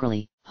shouted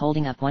angrily,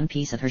 holding up one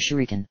piece of her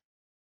shuriken.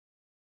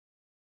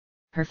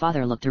 Her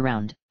father looked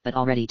around, but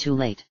already too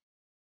late.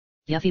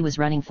 Yuffie was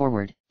running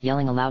forward,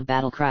 yelling a loud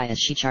battle cry as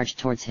she charged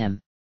towards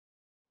him.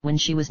 When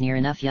she was near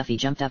enough, Yuffie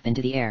jumped up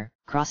into the air,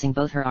 crossing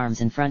both her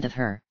arms in front of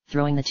her,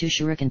 throwing the two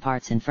shuriken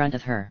parts in front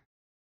of her.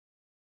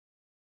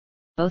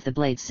 Both the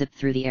blades zipped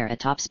through the air at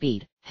top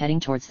speed, heading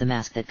towards the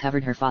mask that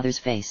covered her father's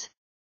face.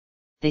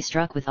 They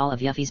struck with all of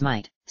Yuffie's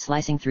might,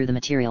 slicing through the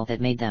material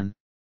that made them.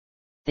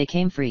 They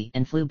came free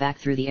and flew back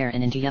through the air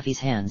and into Yuffie's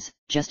hands,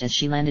 just as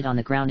she landed on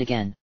the ground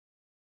again.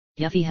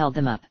 Yuffie held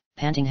them up,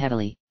 panting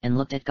heavily, and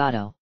looked at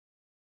Gato.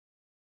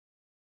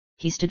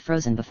 He stood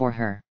frozen before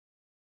her.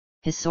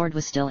 His sword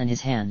was still in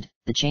his hand,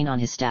 the chain on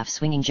his staff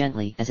swinging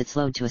gently as it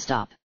slowed to a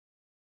stop.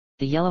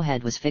 The yellow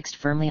head was fixed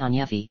firmly on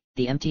Yuffie,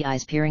 the empty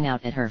eyes peering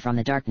out at her from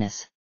the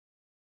darkness.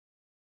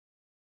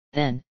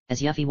 Then,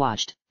 as Yuffie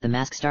watched, the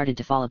mask started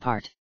to fall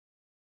apart.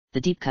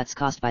 The deep cuts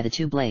caused by the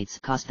two blades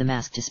caused the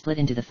mask to split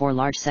into the four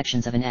large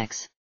sections of an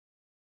X.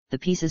 The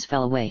pieces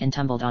fell away and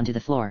tumbled onto the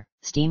floor,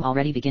 steam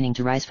already beginning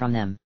to rise from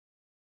them.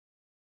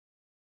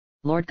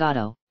 Lord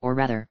Gato, or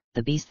rather,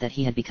 the beast that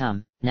he had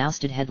become, now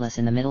stood headless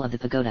in the middle of the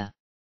pagoda.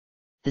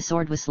 The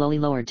sword was slowly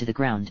lowered to the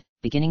ground,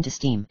 beginning to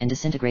steam and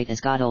disintegrate as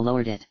Gato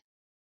lowered it.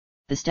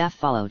 The staff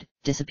followed,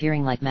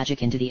 disappearing like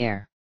magic into the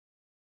air.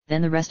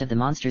 Then the rest of the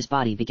monster's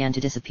body began to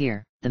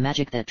disappear, the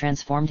magic that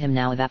transformed him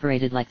now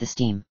evaporated like the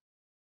steam.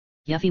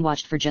 Yuffie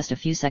watched for just a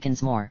few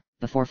seconds more,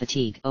 before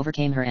fatigue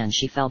overcame her and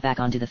she fell back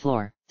onto the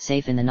floor,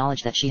 safe in the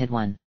knowledge that she had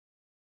won.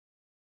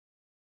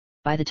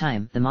 By the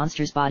time the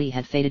monster's body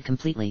had faded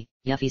completely,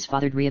 Yuffie's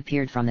father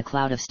reappeared from the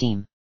cloud of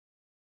steam.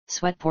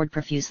 Sweat poured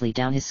profusely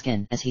down his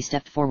skin as he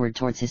stepped forward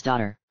towards his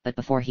daughter, but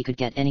before he could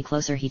get any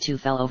closer he too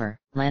fell over,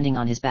 landing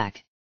on his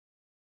back.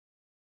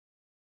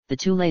 The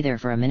two lay there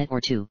for a minute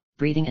or two,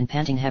 breathing and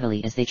panting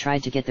heavily as they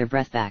tried to get their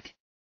breath back.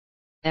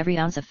 Every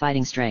ounce of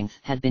fighting strength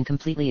had been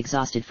completely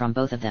exhausted from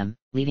both of them,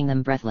 leaving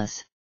them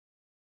breathless.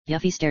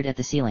 Yuffie stared at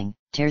the ceiling,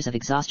 tears of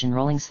exhaustion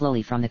rolling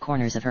slowly from the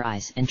corners of her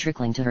eyes and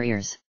trickling to her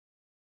ears.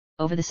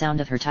 Over the sound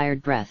of her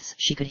tired breaths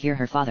she could hear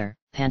her father,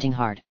 panting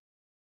hard.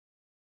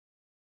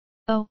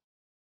 "Oh!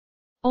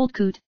 Old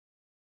coot!"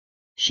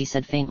 she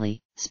said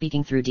faintly,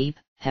 speaking through deep,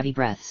 heavy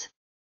breaths.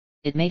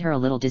 It made her a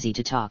little dizzy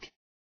to talk.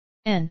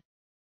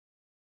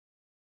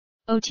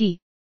 Ot.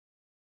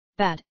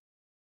 Bad.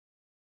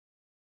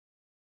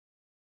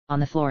 On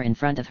the floor in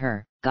front of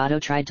her, Gato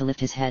tried to lift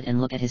his head and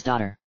look at his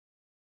daughter.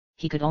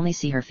 He could only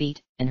see her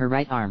feet, and her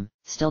right arm,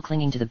 still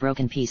clinging to the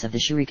broken piece of the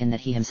shuriken that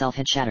he himself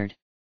had shattered.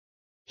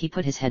 He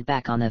put his head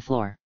back on the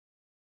floor.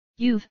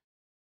 "You've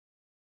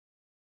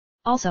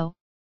also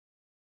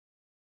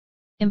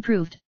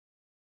improved,"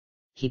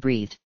 he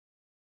breathed.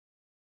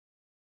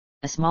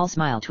 A small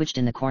smile twitched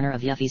in the corner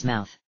of Yuffie's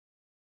mouth.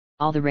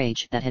 All the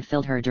rage that had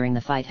filled her during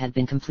the fight had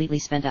been completely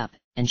spent up,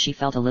 and she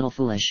felt a little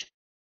foolish.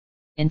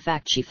 In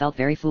fact, she felt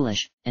very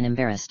foolish, and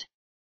embarrassed.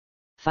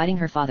 Fighting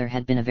her father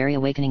had been a very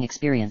awakening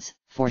experience,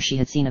 for she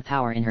had seen a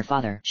power in her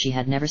father she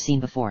had never seen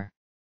before.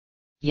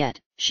 Yet,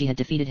 she had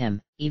defeated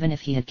him, even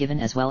if he had given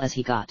as well as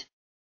he got.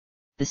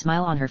 The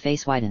smile on her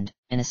face widened,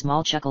 and a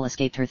small chuckle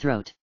escaped her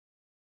throat.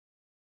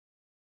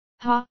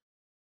 "Ha!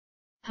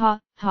 Ha!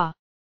 Ha!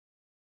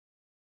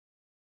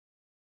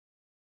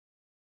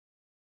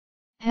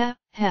 Ha!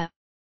 Ha!"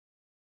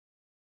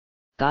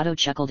 Gato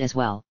chuckled as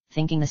well,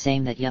 thinking the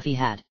same that Yuffie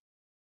had.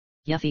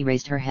 Yuffie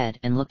raised her head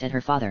and looked at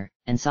her father,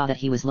 and saw that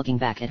he was looking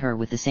back at her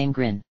with the same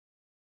grin.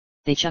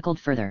 They chuckled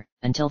further,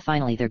 until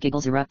finally their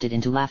giggles erupted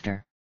into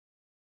laughter.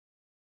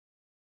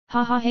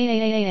 "Ha ha hey hey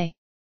hey hey hey!"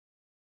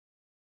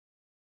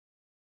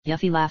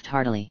 Yuffie laughed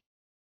heartily.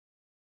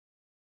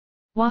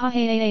 "Wah ha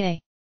hey hey hey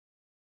hey!"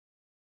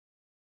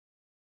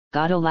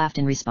 Gato laughed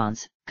in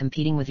response,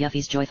 competing with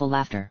Yuffie's joyful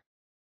laughter.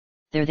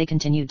 There they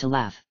continued to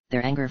laugh,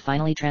 their anger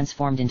finally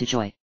transformed into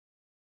joy.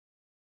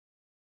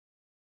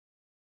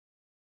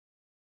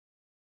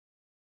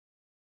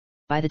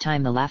 By the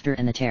time the laughter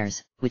and the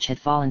tears, which had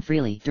fallen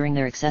freely during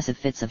their excessive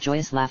fits of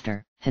joyous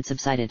laughter, had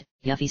subsided,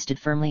 Yuffie stood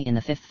firmly in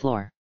the 5th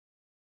floor.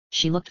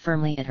 She looked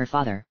firmly at her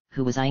father,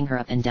 who was eyeing her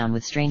up and down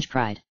with strange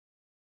pride.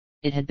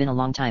 It had been a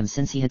long time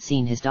since he had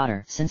seen his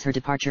daughter since her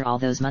departure all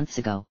those months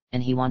ago,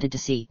 and he wanted to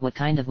see what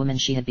kind of woman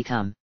she had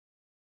become.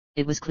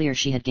 It was clear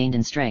she had gained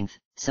in strength,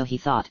 so he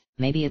thought,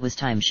 maybe it was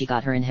time she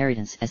got her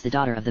inheritance as the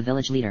daughter of the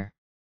village leader.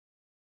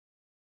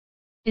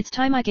 "It's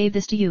time I gave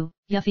this to you,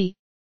 Yuffie,"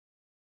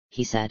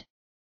 he said.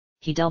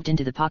 He delved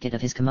into the pocket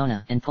of his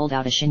kimono and pulled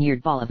out a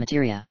shin-eared ball of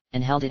materia,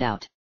 and held it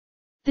out.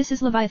 This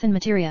is Leviathan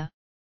materia.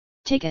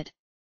 Take it.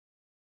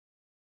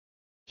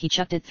 He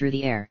chucked it through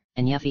the air,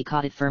 and Yuffie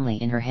caught it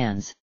firmly in her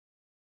hands.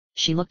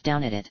 She looked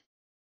down at it.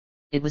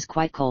 It was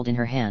quite cold in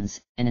her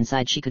hands, and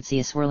inside she could see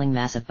a swirling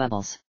mass of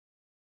bubbles.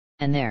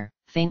 And there,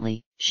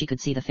 faintly, she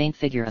could see the faint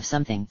figure of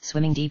something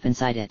swimming deep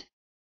inside it.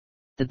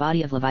 The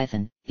body of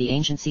Leviathan, the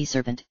ancient sea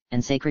serpent,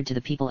 and sacred to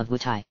the people of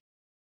Wutai.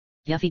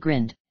 Yuffie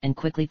grinned, and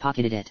quickly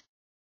pocketed it.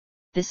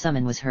 This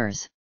summon was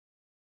hers.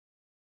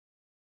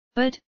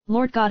 But,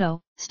 Lord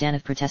Gato,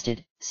 Staniv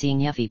protested, seeing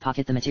Yuffie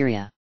pocket the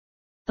materia.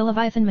 The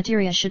Leviathan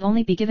materia should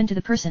only be given to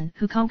the person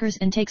who conquers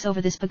and takes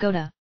over this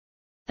pagoda.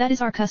 That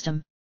is our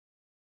custom.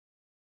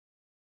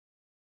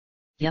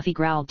 Yuffie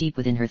growled deep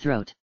within her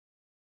throat.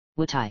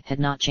 Wutai had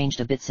not changed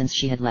a bit since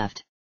she had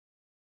left.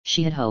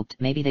 She had hoped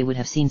maybe they would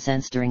have seen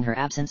sense during her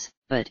absence,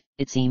 but,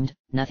 it seemed,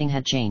 nothing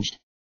had changed.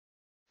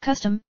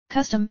 Custom,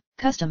 custom,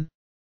 custom,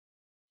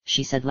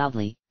 she said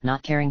loudly,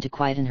 not caring to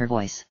quieten her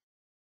voice.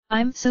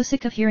 I'm so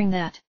sick of hearing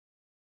that.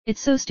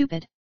 It's so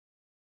stupid.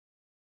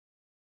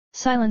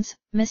 Silence,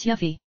 Miss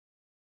Yuffie.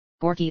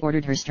 Gorky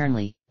ordered her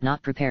sternly,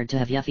 not prepared to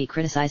have Yuffie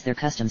criticize their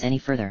customs any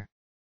further.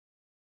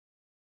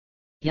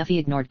 Yuffie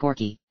ignored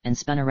Gorky, and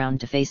spun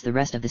around to face the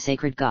rest of the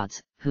sacred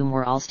gods, whom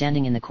were all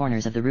standing in the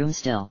corners of the room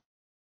still.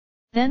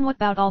 Then what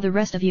about all the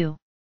rest of you?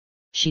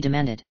 She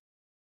demanded.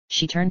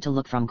 She turned to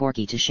look from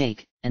Gorky to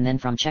Sheik, and then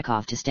from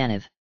Chekhov to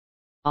Staniv.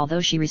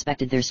 Although she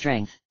respected their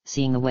strength,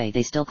 seeing the way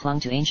they still clung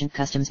to ancient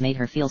customs made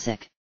her feel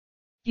sick.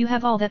 You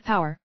have all that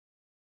power.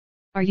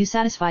 Are you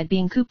satisfied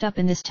being cooped up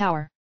in this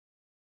tower?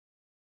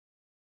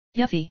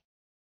 Yuffie.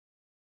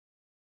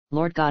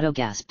 Lord Gato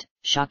gasped,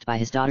 shocked by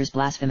his daughter's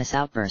blasphemous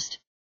outburst.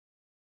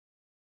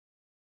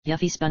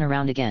 Yuffie spun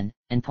around again,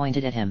 and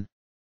pointed at him.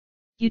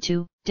 You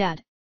too,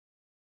 Dad.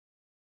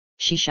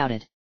 She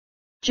shouted.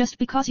 Just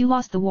because you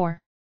lost the war.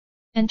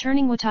 And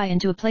turning Wutai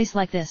into a place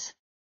like this.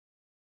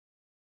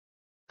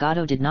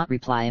 Gato did not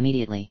reply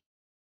immediately.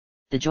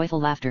 The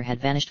joyful laughter had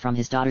vanished from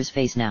his daughter's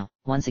face now,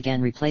 once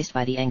again replaced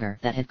by the anger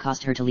that had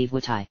caused her to leave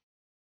Wutai.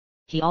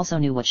 He also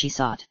knew what she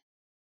sought.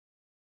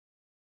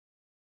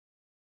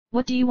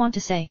 What do you want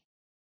to say?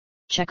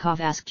 Chekhov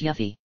asked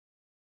Yuffie.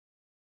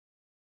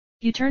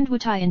 You turned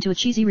Wutai into a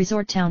cheesy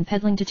resort town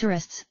peddling to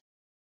tourists.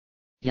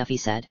 Yuffie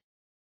said.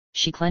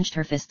 She clenched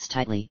her fists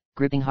tightly,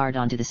 gripping hard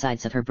onto the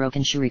sides of her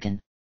broken shuriken.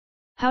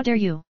 How dare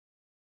you?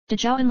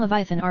 Dajao and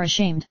Leviathan are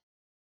ashamed.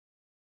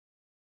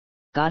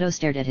 Gato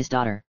stared at his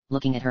daughter,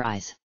 looking at her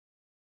eyes.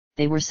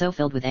 They were so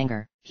filled with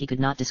anger, he could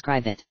not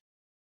describe it.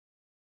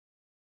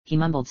 He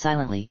mumbled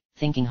silently,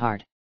 thinking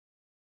hard.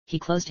 He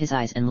closed his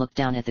eyes and looked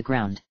down at the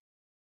ground.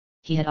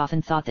 He had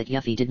often thought that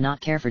Yuffie did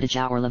not care for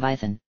Dajao or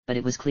Leviathan, but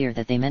it was clear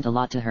that they meant a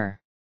lot to her.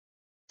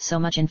 So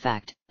much in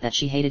fact, that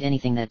she hated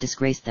anything that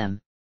disgraced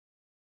them.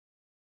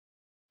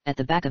 At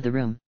the back of the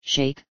room,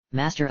 Sheik,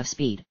 master of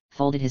speed,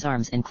 folded his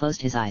arms and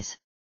closed his eyes.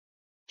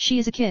 She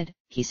is a kid,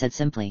 he said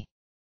simply.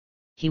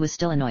 He was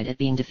still annoyed at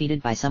being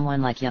defeated by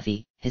someone like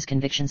Yuffie, his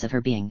convictions of her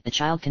being a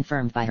child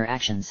confirmed by her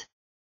actions.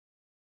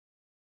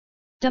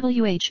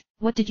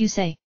 What did you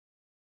say?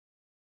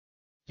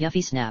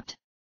 Yuffie snapped.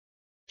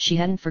 She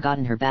hadn't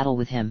forgotten her battle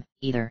with him,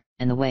 either,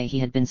 and the way he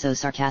had been so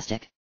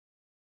sarcastic.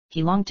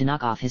 He longed to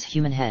knock off his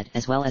human head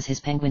as well as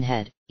his penguin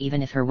head,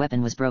 even if her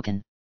weapon was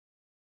broken.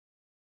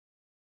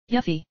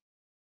 Yuffie.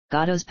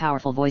 Gato's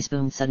powerful voice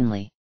boomed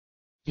suddenly.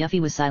 Yuffie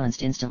was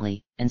silenced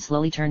instantly, and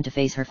slowly turned to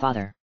face her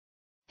father.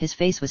 His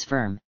face was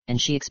firm,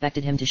 and she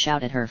expected him to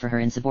shout at her for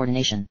her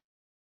insubordination.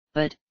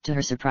 But, to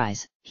her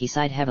surprise, he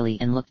sighed heavily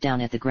and looked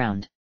down at the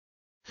ground.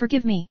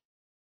 Forgive me,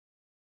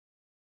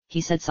 he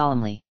said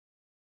solemnly.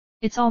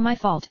 It's all my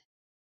fault.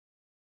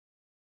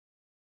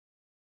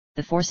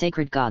 The four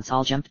sacred gods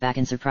all jumped back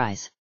in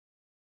surprise.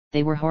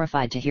 They were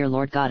horrified to hear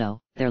Lord Gato,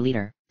 their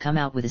leader, come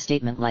out with a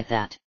statement like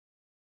that.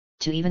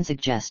 To even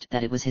suggest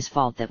that it was his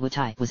fault that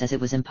Wutai was as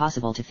it was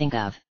impossible to think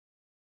of.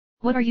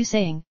 What are you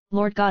saying,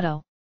 Lord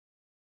Gato?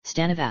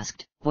 Staniv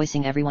asked,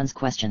 voicing everyone's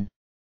question.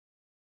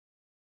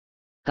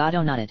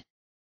 Gato nodded.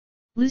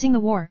 Losing the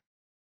war.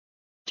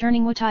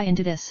 Turning Wutai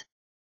into this.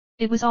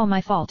 It was all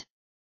my fault.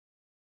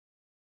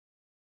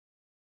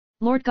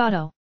 Lord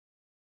Gato,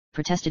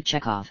 protested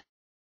Chekhov.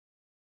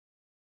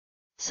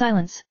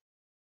 Silence,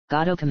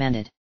 Gato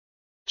commanded.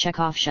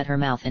 Chekhov shut her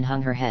mouth and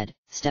hung her head,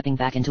 stepping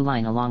back into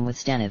line along with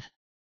Staniv.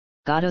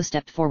 Gato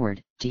stepped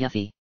forward, to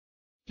Yuffie.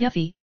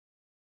 Yuffie.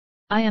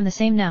 I am the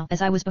same now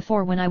as I was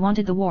before when I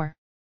wanted the war.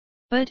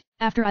 But,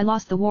 after I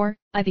lost the war,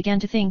 I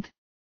began to think.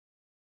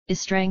 Is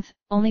strength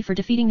only for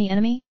defeating the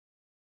enemy?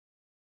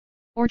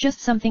 Or just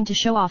something to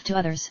show off to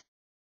others?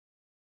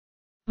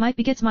 Might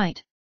begets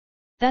might.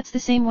 That's the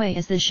same way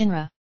as the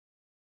Shinra.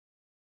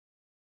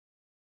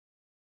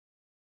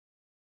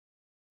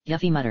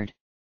 Yuffie muttered.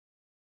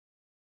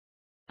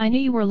 I knew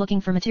you were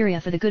looking for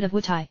materia for the good of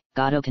Wutai,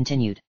 Gato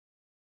continued.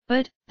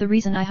 But, the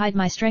reason I hide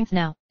my strength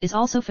now, is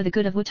also for the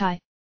good of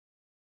Wutai.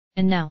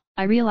 And now,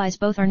 I realize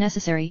both are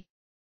necessary.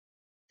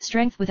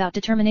 Strength without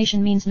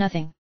determination means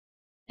nothing.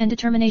 and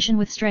determination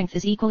with strength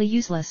is equally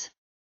useless.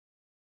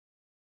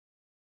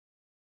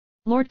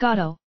 Lord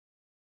Gado,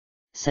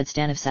 said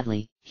Staniv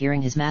sadly,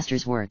 hearing his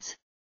master's words.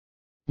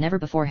 Never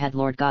before had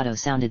Lord Gado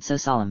sounded so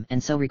solemn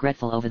and so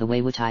regretful over the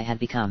way Wutai had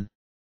become.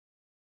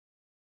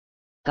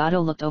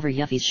 Gado looked over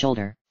Yuffie's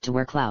shoulder, to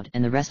where Cloud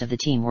and the rest of the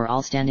team were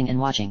all standing and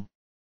watching.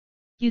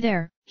 You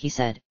there, he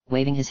said,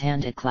 waving his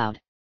hand at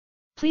Cloud.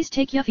 Please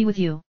take Yuffie with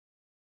you.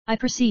 I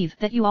perceive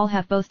that you all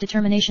have both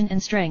determination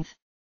and strength.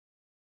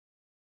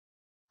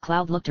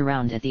 Cloud looked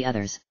around at the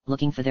others,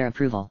 looking for their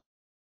approval.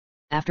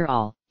 After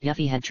all,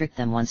 Yuffie had tricked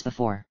them once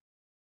before.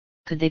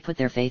 Could they put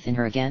their faith in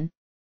her again?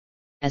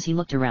 As he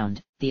looked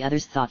around, the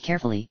others thought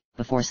carefully,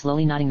 before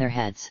slowly nodding their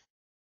heads.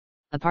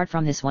 Apart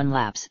from this one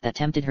lapse that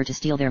tempted her to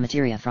steal their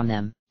materia from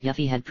them,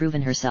 Yuffie had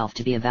proven herself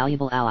to be a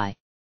valuable ally.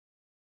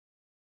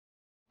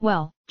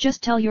 Well,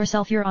 just tell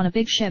yourself you're on a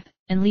big ship,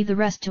 and leave the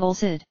rest to ol'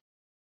 Sid.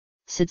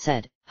 Sid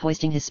said,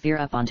 hoisting his spear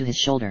up onto his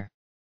shoulder.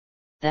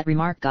 That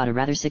remark got a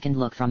rather sickened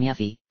look from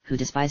Yuffie, who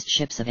despised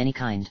ships of any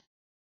kind.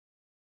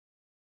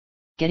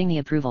 Getting the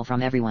approval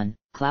from everyone,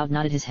 Cloud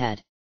nodded his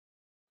head.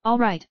 All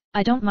right,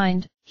 I don't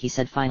mind, he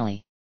said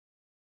finally.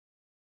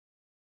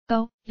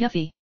 Go,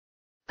 Yuffie,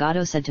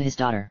 Gado said to his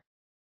daughter.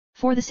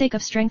 For the sake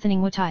of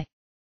strengthening Wutai.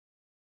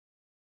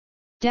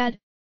 Dad,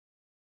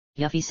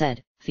 Yuffie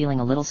said, feeling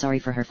a little sorry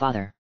for her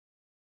father.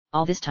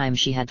 All this time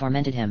she had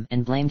tormented him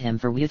and blamed him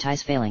for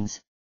Wutai's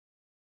failings.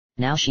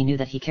 Now she knew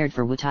that he cared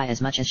for Wutai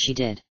as much as she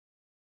did.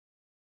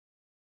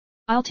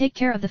 I'll take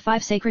care of the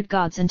 5 sacred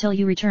gods until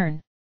you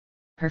return,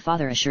 her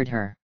father assured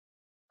her.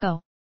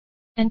 Go.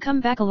 And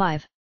come back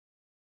alive.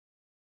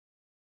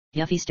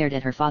 Yuffie stared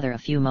at her father a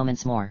few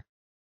moments more.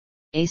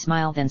 A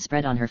smile then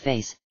spread on her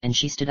face, and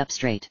she stood up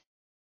straight.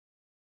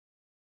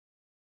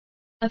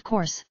 Of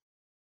course,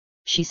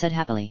 she said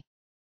happily.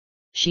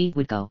 She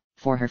would go,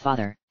 for her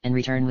father, and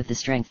return with the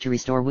strength to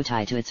restore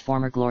Wutai to its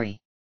former glory.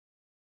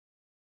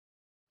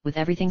 With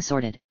everything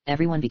sorted,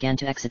 everyone began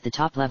to exit the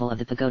top level of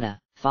the pagoda,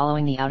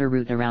 following the outer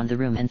route around the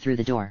room and through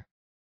the door.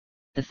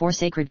 The 4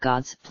 sacred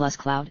gods, plus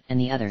Cloud and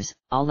the others,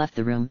 all left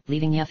the room,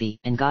 leaving Yuffie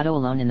and Gado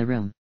alone in the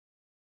room.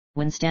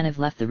 When Staniv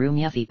left the room,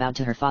 Yuffie bowed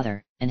to her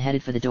father, and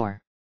headed for the door.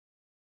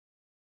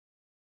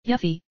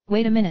 Yuffie,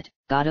 wait a minute,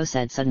 Gado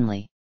said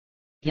suddenly.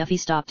 Yuffie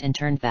stopped and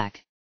turned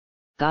back.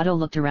 Gado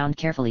looked around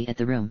carefully at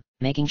the room,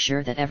 making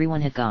sure that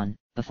everyone had gone,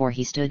 before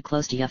he stood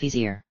close to Yuffie's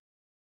ear.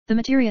 The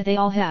materia they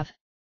all have,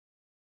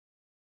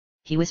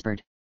 he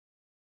whispered.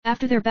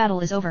 After their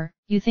battle is over,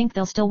 you think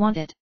they'll still want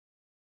it?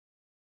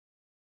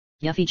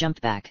 Yuffie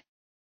jumped back.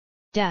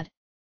 Dad,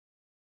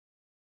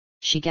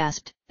 she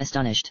gasped,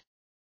 astonished.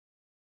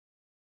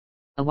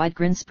 A wide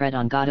grin spread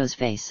on Gado's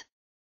face.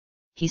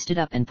 He stood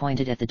up and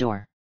pointed at the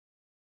door.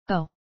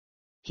 Go,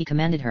 he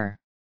commanded her.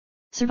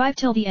 Survive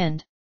till the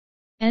end.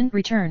 And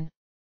return.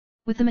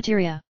 With the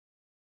materia.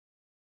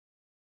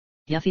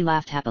 Yuffie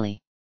laughed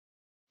happily.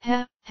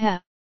 Ha,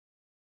 ha.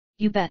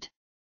 You bet,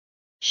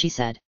 she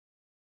said.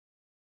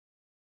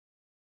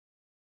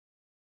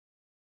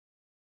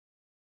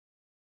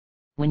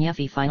 When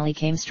Yuffie finally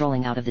came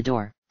strolling out of the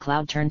door,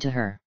 Cloud turned to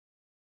her.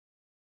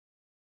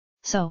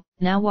 So,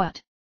 now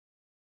what?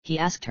 he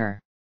asked her.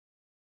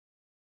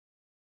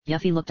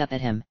 Yuffie looked up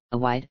at him, a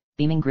wide,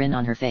 beaming grin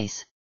on her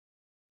face.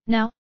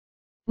 Now,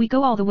 we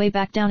go all the way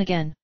back down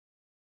again,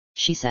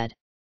 she said.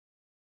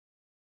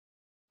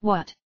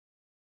 What?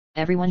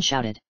 Everyone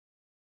shouted.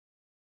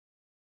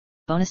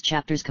 Bonus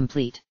chapters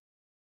complete.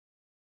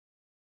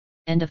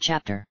 End of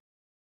chapter.